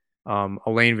issues.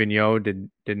 Alain Vigneault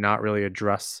did not really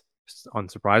address,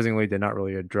 unsurprisingly,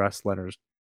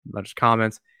 Leonard's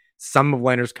comments. Some of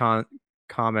Leonard's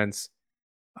comments,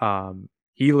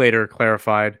 he later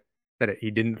clarified that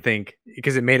he didn't think,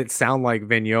 because it made it sound like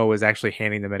Vigneault was actually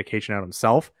handing the medication out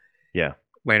himself. Yeah,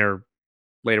 Leonard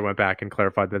later went back and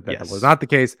clarified that was not the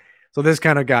case. So this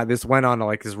went on to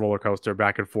like this roller coaster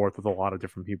back and forth with a lot of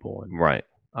different people. And, right.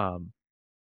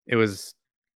 It was,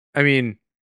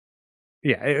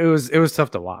 it was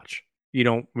tough to watch. You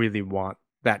don't really want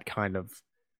that kind of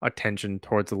attention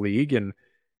towards the league, and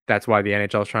that's why the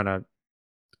NHL is trying to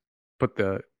put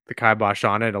the kibosh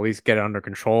on it, at least get it under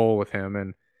control with him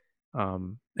and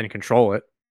control it.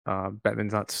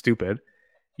 Bettman's not stupid.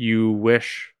 You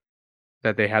wish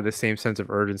that they had the same sense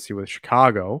of urgency with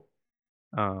Chicago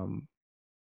to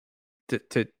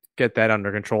get that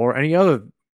under control, or any other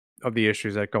of the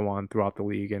issues that go on throughout the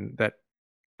league, and that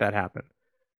happen.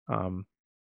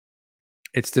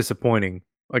 It's disappointing,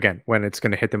 again, when it's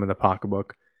going to hit them in the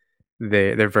pocketbook.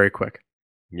 They're very quick.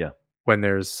 Yeah. When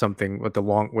there's something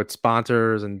with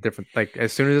sponsors and different, like,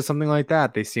 as soon as it's something like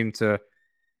that, they seem to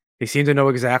know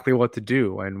exactly what to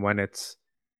do. And when it's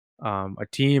a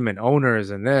team and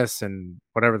owners and this and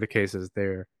whatever the case is,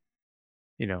 they're,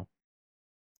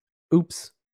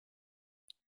 oops,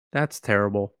 that's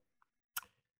terrible.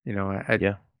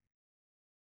 I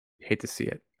hate to see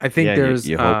it. I think there's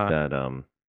you hope that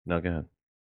no, go ahead.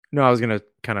 No, I was gonna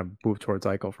kind of move towards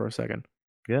Eichel for a second.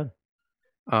 Yeah.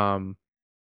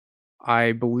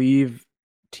 I believe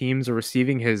teams are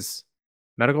receiving his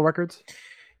medical records.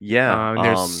 Yeah.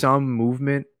 There's some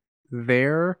movement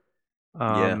there.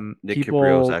 Nick People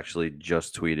Caprios actually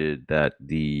just tweeted that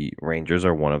the Rangers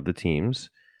are one of the teams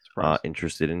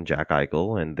interested in Jack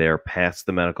Eichel, and they're past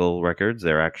the medical records.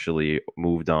 They're actually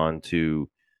moved on to.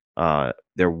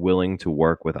 They're willing to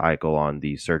work with Eichel on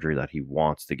the surgery that he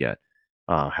wants to get.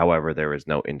 However, there is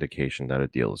no indication that a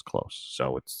deal is close.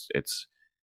 So it's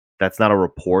that's not a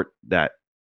report that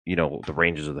the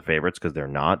Rangers are the favorites, because they're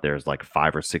not. There's like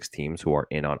 5 or 6 teams who are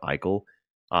in on Eichel.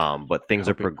 But things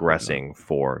are progressing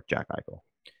for Jack Eichel.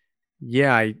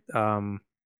 Yeah,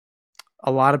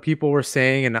 a lot of people were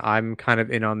saying, and I'm kind of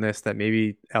in on this, that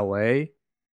maybe LA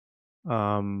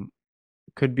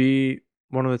could be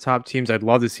one of the top teams. I'd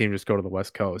love to see him just go to the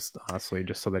West Coast, honestly,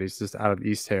 just so that he's just out of the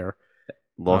East here.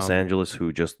 Los Angeles,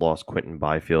 who just lost Quentin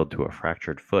Byfield to a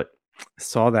fractured foot.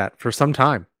 Saw that for some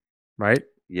time, right?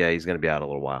 Yeah, he's going to be out a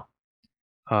little while.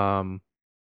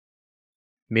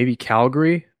 Maybe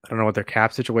Calgary. I don't know what their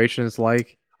cap situation is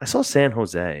like. I saw San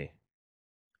Jose.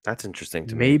 That's interesting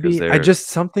to me. Maybe I just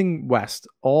something West.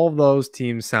 All of those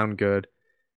teams sound good.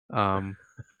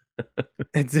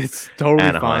 It's totally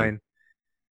Anaheim. Fine.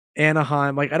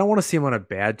 Anaheim, like I don't want to see him on a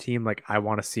bad team. Like I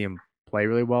want to see him play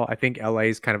really well. I think LA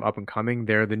is kind of up and coming.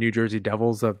 They're the New Jersey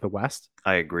Devils of the West.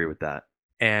 I agree with that.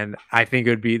 And I think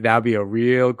that'd be a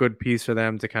real good piece for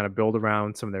them to kind of build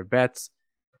around some of their vets.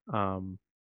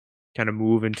 Kind of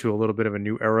move into a little bit of a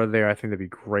new era there. I think that'd be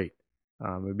great.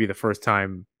 It would be the first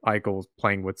time Eichel's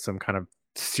playing with some kind of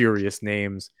serious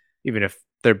names, even if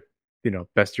they're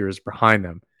best years behind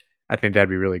them. I think that'd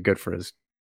be really good for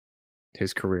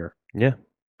his career. Yeah,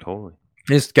 totally.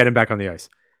 Just get him back on the ice.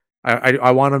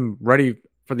 I want him ready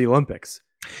for the Olympics.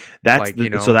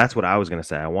 So that's what I was gonna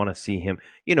say. I want to see him.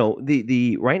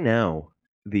 The right now,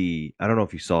 I don't know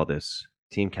if you saw this.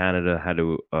 Team Canada had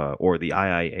to, or the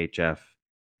IIHF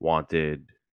wanted.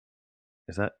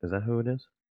 Is that who it is?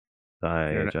 The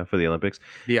IIHF for the Olympics.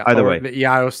 Either way, the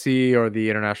IOC or the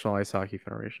International Ice Hockey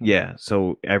Federation. Yeah.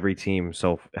 So every team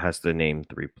has to name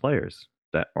 3 players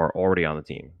that are already on the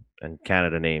team, and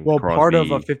Canada named. Well, Crosby. Part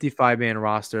of a 55-man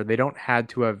roster, they don't had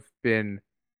to have been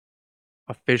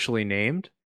officially named.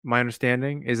 My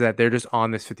understanding is that they're just on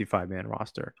this 55-man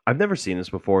roster. I've never seen this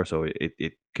before, so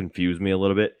it confused me a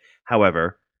little bit.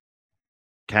 However,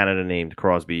 Canada named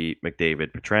Crosby,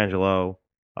 McDavid, Pietrangelo.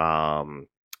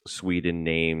 Sweden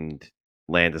named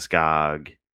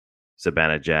Landeskog,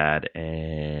 Zibanejad,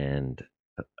 and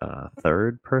a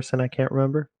third person I can't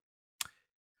remember.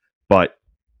 But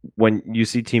when you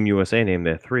see Team USA name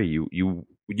their 3, you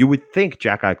would think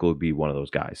Jack Eichel would be one of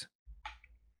those guys,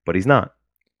 but he's not.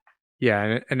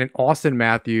 Yeah, and then Austin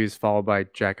Matthews followed by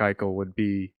Jack Eichel would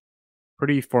be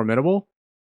pretty formidable.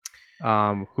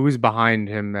 Who's behind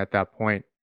him at that point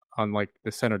on like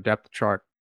the center depth chart?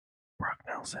 Brock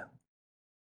Nelson.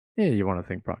 Yeah, you want to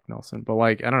think Brock Nelson, but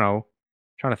like I don't know. I'm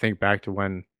trying to think back to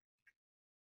when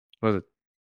was it?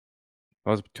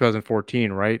 That was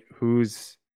 2014, right?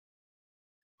 Who's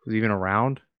even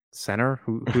around center?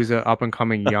 Who's an up and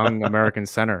coming young American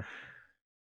center?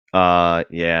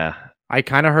 Yeah. I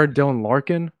kind of heard Dylan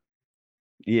Larkin.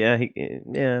 Yeah,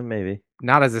 maybe.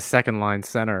 Not as a second line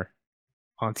center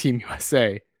on Team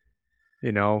USA.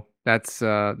 That's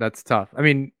tough. I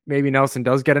mean, maybe Nelson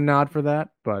does get a nod for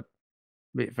that, but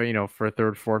for a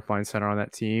third, fourth line center on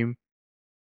that team,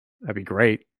 that'd be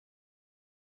great.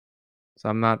 So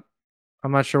I'm not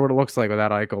sure what it looks like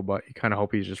without Eichel, but you kind of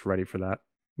hope he's just ready for that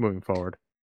moving forward.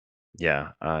 Yeah,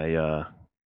 I'm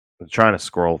trying to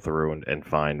scroll through and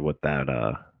find what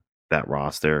that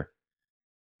roster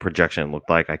projection looked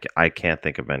like. I can't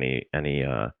think of any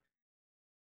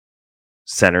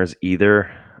centers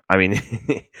either. I mean,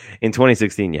 in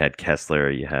 2016 you had Kessler,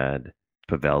 you had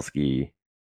Pavelski.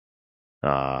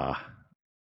 Oh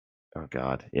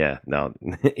God, yeah. No,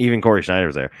 even Corey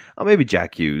Schneider's there. Oh, maybe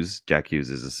Jack Hughes. Jack Hughes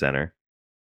is a center.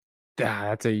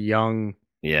 That's a young.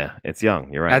 Yeah, it's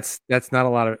young. You're right. That's not a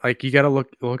lot of like. You got to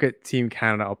look at Team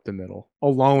Canada up the middle,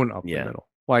 alone up the middle.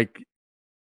 Like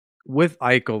with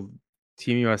Eichel,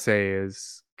 Team USA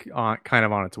is kind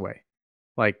of on its way.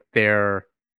 Like they're,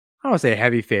 I don't want to say a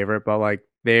heavy favorite, but like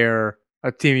they're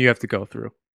a team you have to go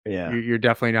through. Yeah, you're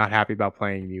definitely not happy about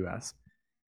playing in the US.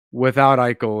 Without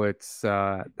Eichel, it's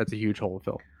that's a huge hole to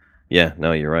fill. Yeah,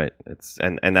 no, you're right. It's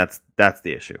and that's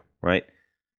the issue, right?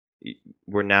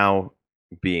 We're now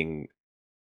being,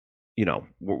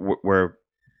 we're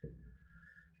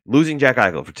losing Jack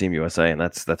Eichel for Team USA, and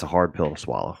that's a hard pill to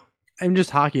swallow. And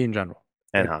just hockey in general.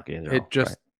 Hockey in general. It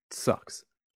just sucks.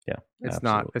 Yeah, it's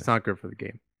not good for the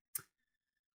game.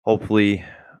 Hopefully,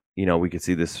 we could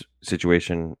see this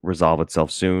situation resolve itself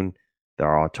soon. There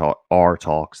are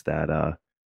talks that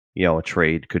a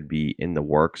trade could be in the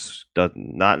works.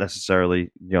 Not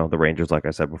necessarily, the Rangers, like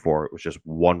I said before, it was just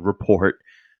one report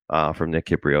from Nick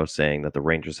Kiprio saying that the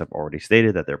Rangers have already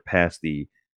stated that they're past the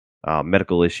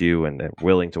medical issue and they're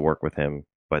willing to work with him,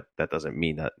 but that doesn't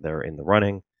mean that they're in the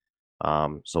running.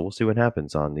 So we'll see what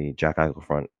happens on the Jack Eichel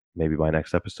front. Maybe by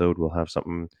next episode, we'll have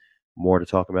something more to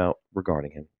talk about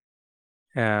regarding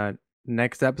him.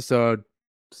 Next episode,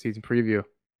 season preview,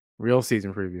 real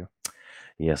season preview.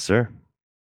 Yes, sir.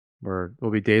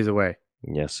 We'll be days away.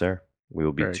 Yes, sir. We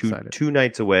will be Very two excited.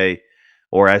 nights away,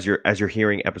 or as you're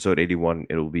hearing episode 81,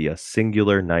 it will be a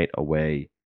singular night away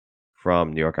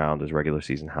from New York Islanders regular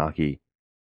season hockey,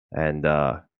 and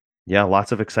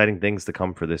lots of exciting things to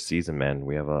come for this season, man.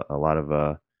 We have a lot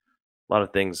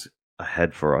of things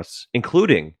ahead for us,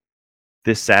 including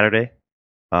this Saturday.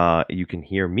 You can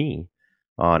hear me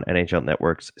on NHL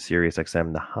Network's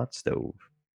SiriusXM The Hot Stove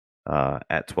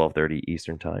at 12:30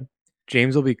 Eastern Time.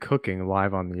 James will be cooking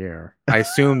live on the air. I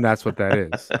assume that's what that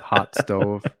is. Hot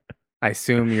stove. I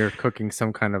assume you're cooking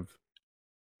some kind of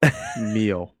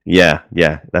meal. Yeah,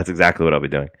 that's exactly what I'll be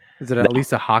doing. Is it at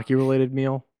least a hockey related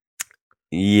meal?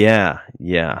 Yeah.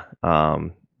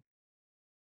 Oh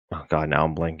God, now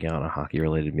I'm blanking on a hockey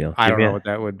related meal. I don't know what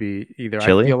that would be either.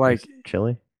 Chili? I feel like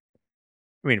chili.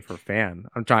 I mean, for fan,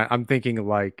 I'm thinking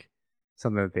like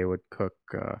something that they would cook.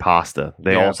 Pasta.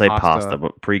 They all say pasta,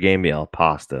 but pregame meal,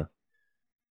 pasta.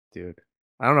 Dude,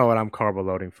 I don't know what I'm carbo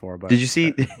loading for, but did you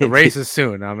see the race is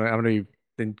soon? I'm gonna be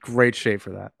in great shape for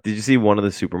that. Did you see one of the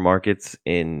supermarkets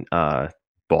in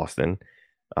Boston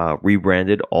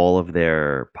rebranded all of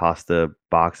their pasta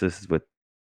boxes with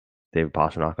David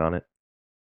Pastrnak on it?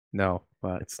 No,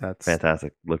 but that's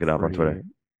fantastic. Look it up on Twitter.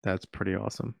 That's pretty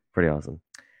awesome. Pretty awesome.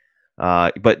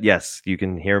 But yes, you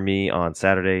can hear me on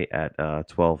Saturday at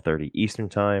 12:30 Eastern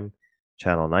Time,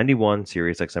 channel 91,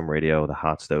 SiriusXM Radio, The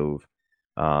Hot Stove.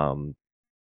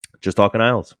 Just talking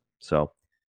Isles. So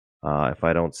if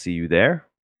I don't see you there,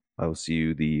 I will see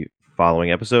you the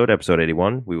following episode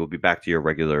 81. We will be back to your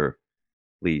regularly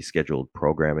scheduled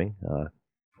programming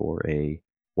for a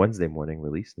Wednesday morning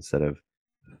release instead of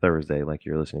Thursday like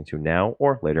you're listening to now,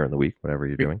 or later in the week, whatever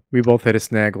you're doing. We both hit a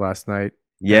snag last night.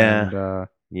 Yeah.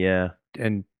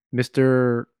 And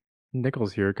Mr.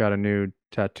 Nichols here got a new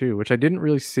tattoo, which I didn't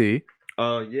really see.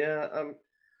 Oh, yeah.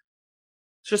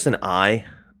 It's just an eye.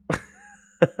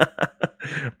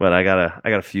 But I got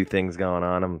a few things going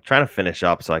on. I'm trying to finish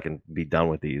up so I can be done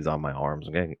with these on my arms.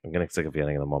 I'm getting sick of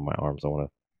getting them on my arms. I want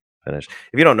to finish.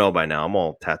 If you don't know by now, I'm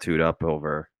all tattooed up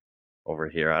over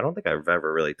here. I don't think I've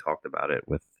ever really talked about it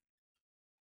with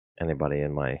anybody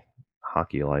in my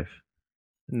hockey life.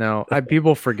 No,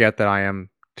 people forget that I am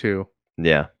too.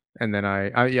 Yeah. And then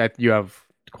you have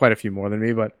quite a few more than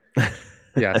me, but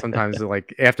yeah, sometimes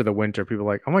like after the winter, people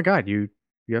are like, oh my God, you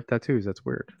have tattoos. That's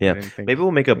weird. Yeah. Maybe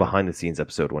we'll make a behind the scenes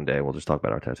episode one day. We'll just talk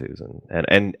about our tattoos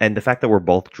and the fact that we're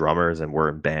both drummers and we're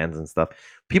in bands and stuff.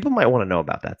 People might want to know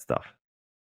about that stuff.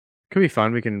 Could be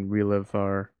fun. We can relive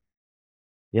our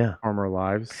former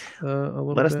lives a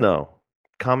little bit. Let us know.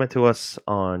 Comment to us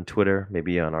on Twitter,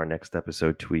 maybe on our next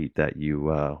episode tweet that you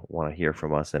want to hear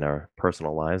from us in our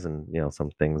personal lives and some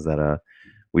things that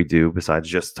we do besides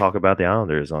just talk about the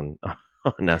Islanders on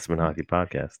Nasman Hockey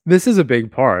Podcast. This is a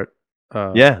big part.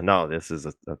 This is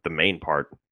the main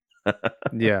part.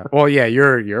 Yeah. Well, yeah,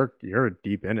 you're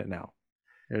deep in it now.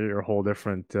 You're a whole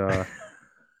different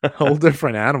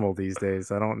animal these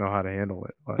days. I don't know how to handle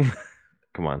it, but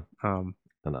come on.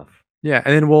 Enough. Yeah,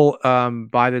 and then we'll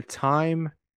by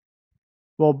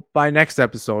next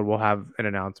episode we'll have an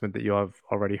announcement that you'll have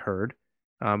already heard.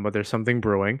 But there's something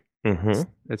brewing. Mm-hmm.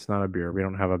 It's not a beer. We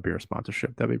don't have a beer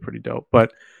sponsorship. That'd be pretty dope.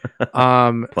 But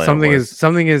something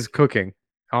is cooking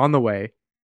on the way.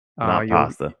 Not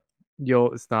pasta.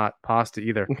 It's not pasta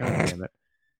either. God damn it.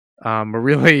 We're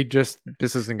really this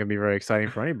isn't gonna be very exciting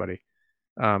for anybody.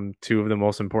 Two of the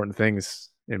most important things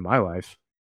in my life,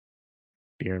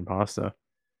 beer and pasta.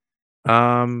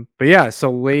 But yeah,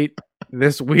 so late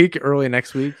this week, early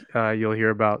next week, you'll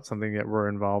hear about something that we're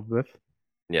involved with.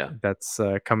 Yeah, that's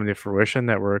coming to fruition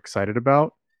that we're excited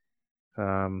about.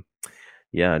 A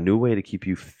new way to keep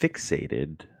you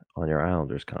fixated on your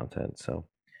Islanders content. So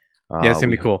it's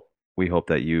gonna be cool. We hope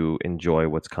that you enjoy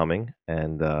what's coming,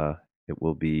 and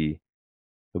it'll be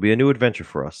a new adventure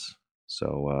for us.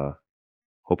 So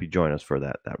hope you join us for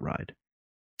that ride.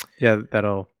 Yeah,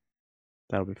 that'll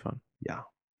be fun. Yeah.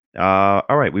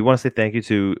 All right. We want to say thank you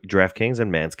to DraftKings and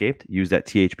Manscaped. Use that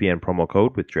THPN promo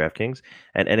code with DraftKings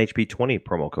and NHP20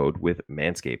 promo code with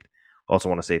Manscaped. Also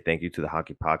want to say thank you to the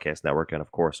Hockey Podcast Network and, of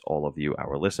course, all of you,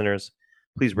 our listeners.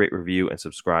 Please rate, review, and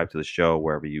subscribe to the show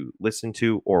wherever you listen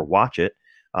to or watch it.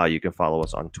 You can follow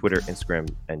us on Twitter, Instagram,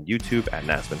 and YouTube at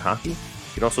Nasman Hockey.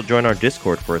 You can also join our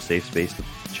Discord for a safe space to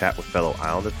chat with fellow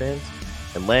Islander fans.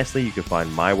 And lastly, you can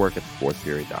find my work at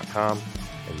thefourthperiod.com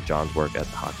and John's work at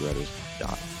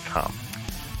thehockeywriters.com.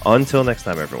 Until next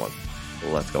time, everyone,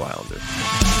 let's go Islanders.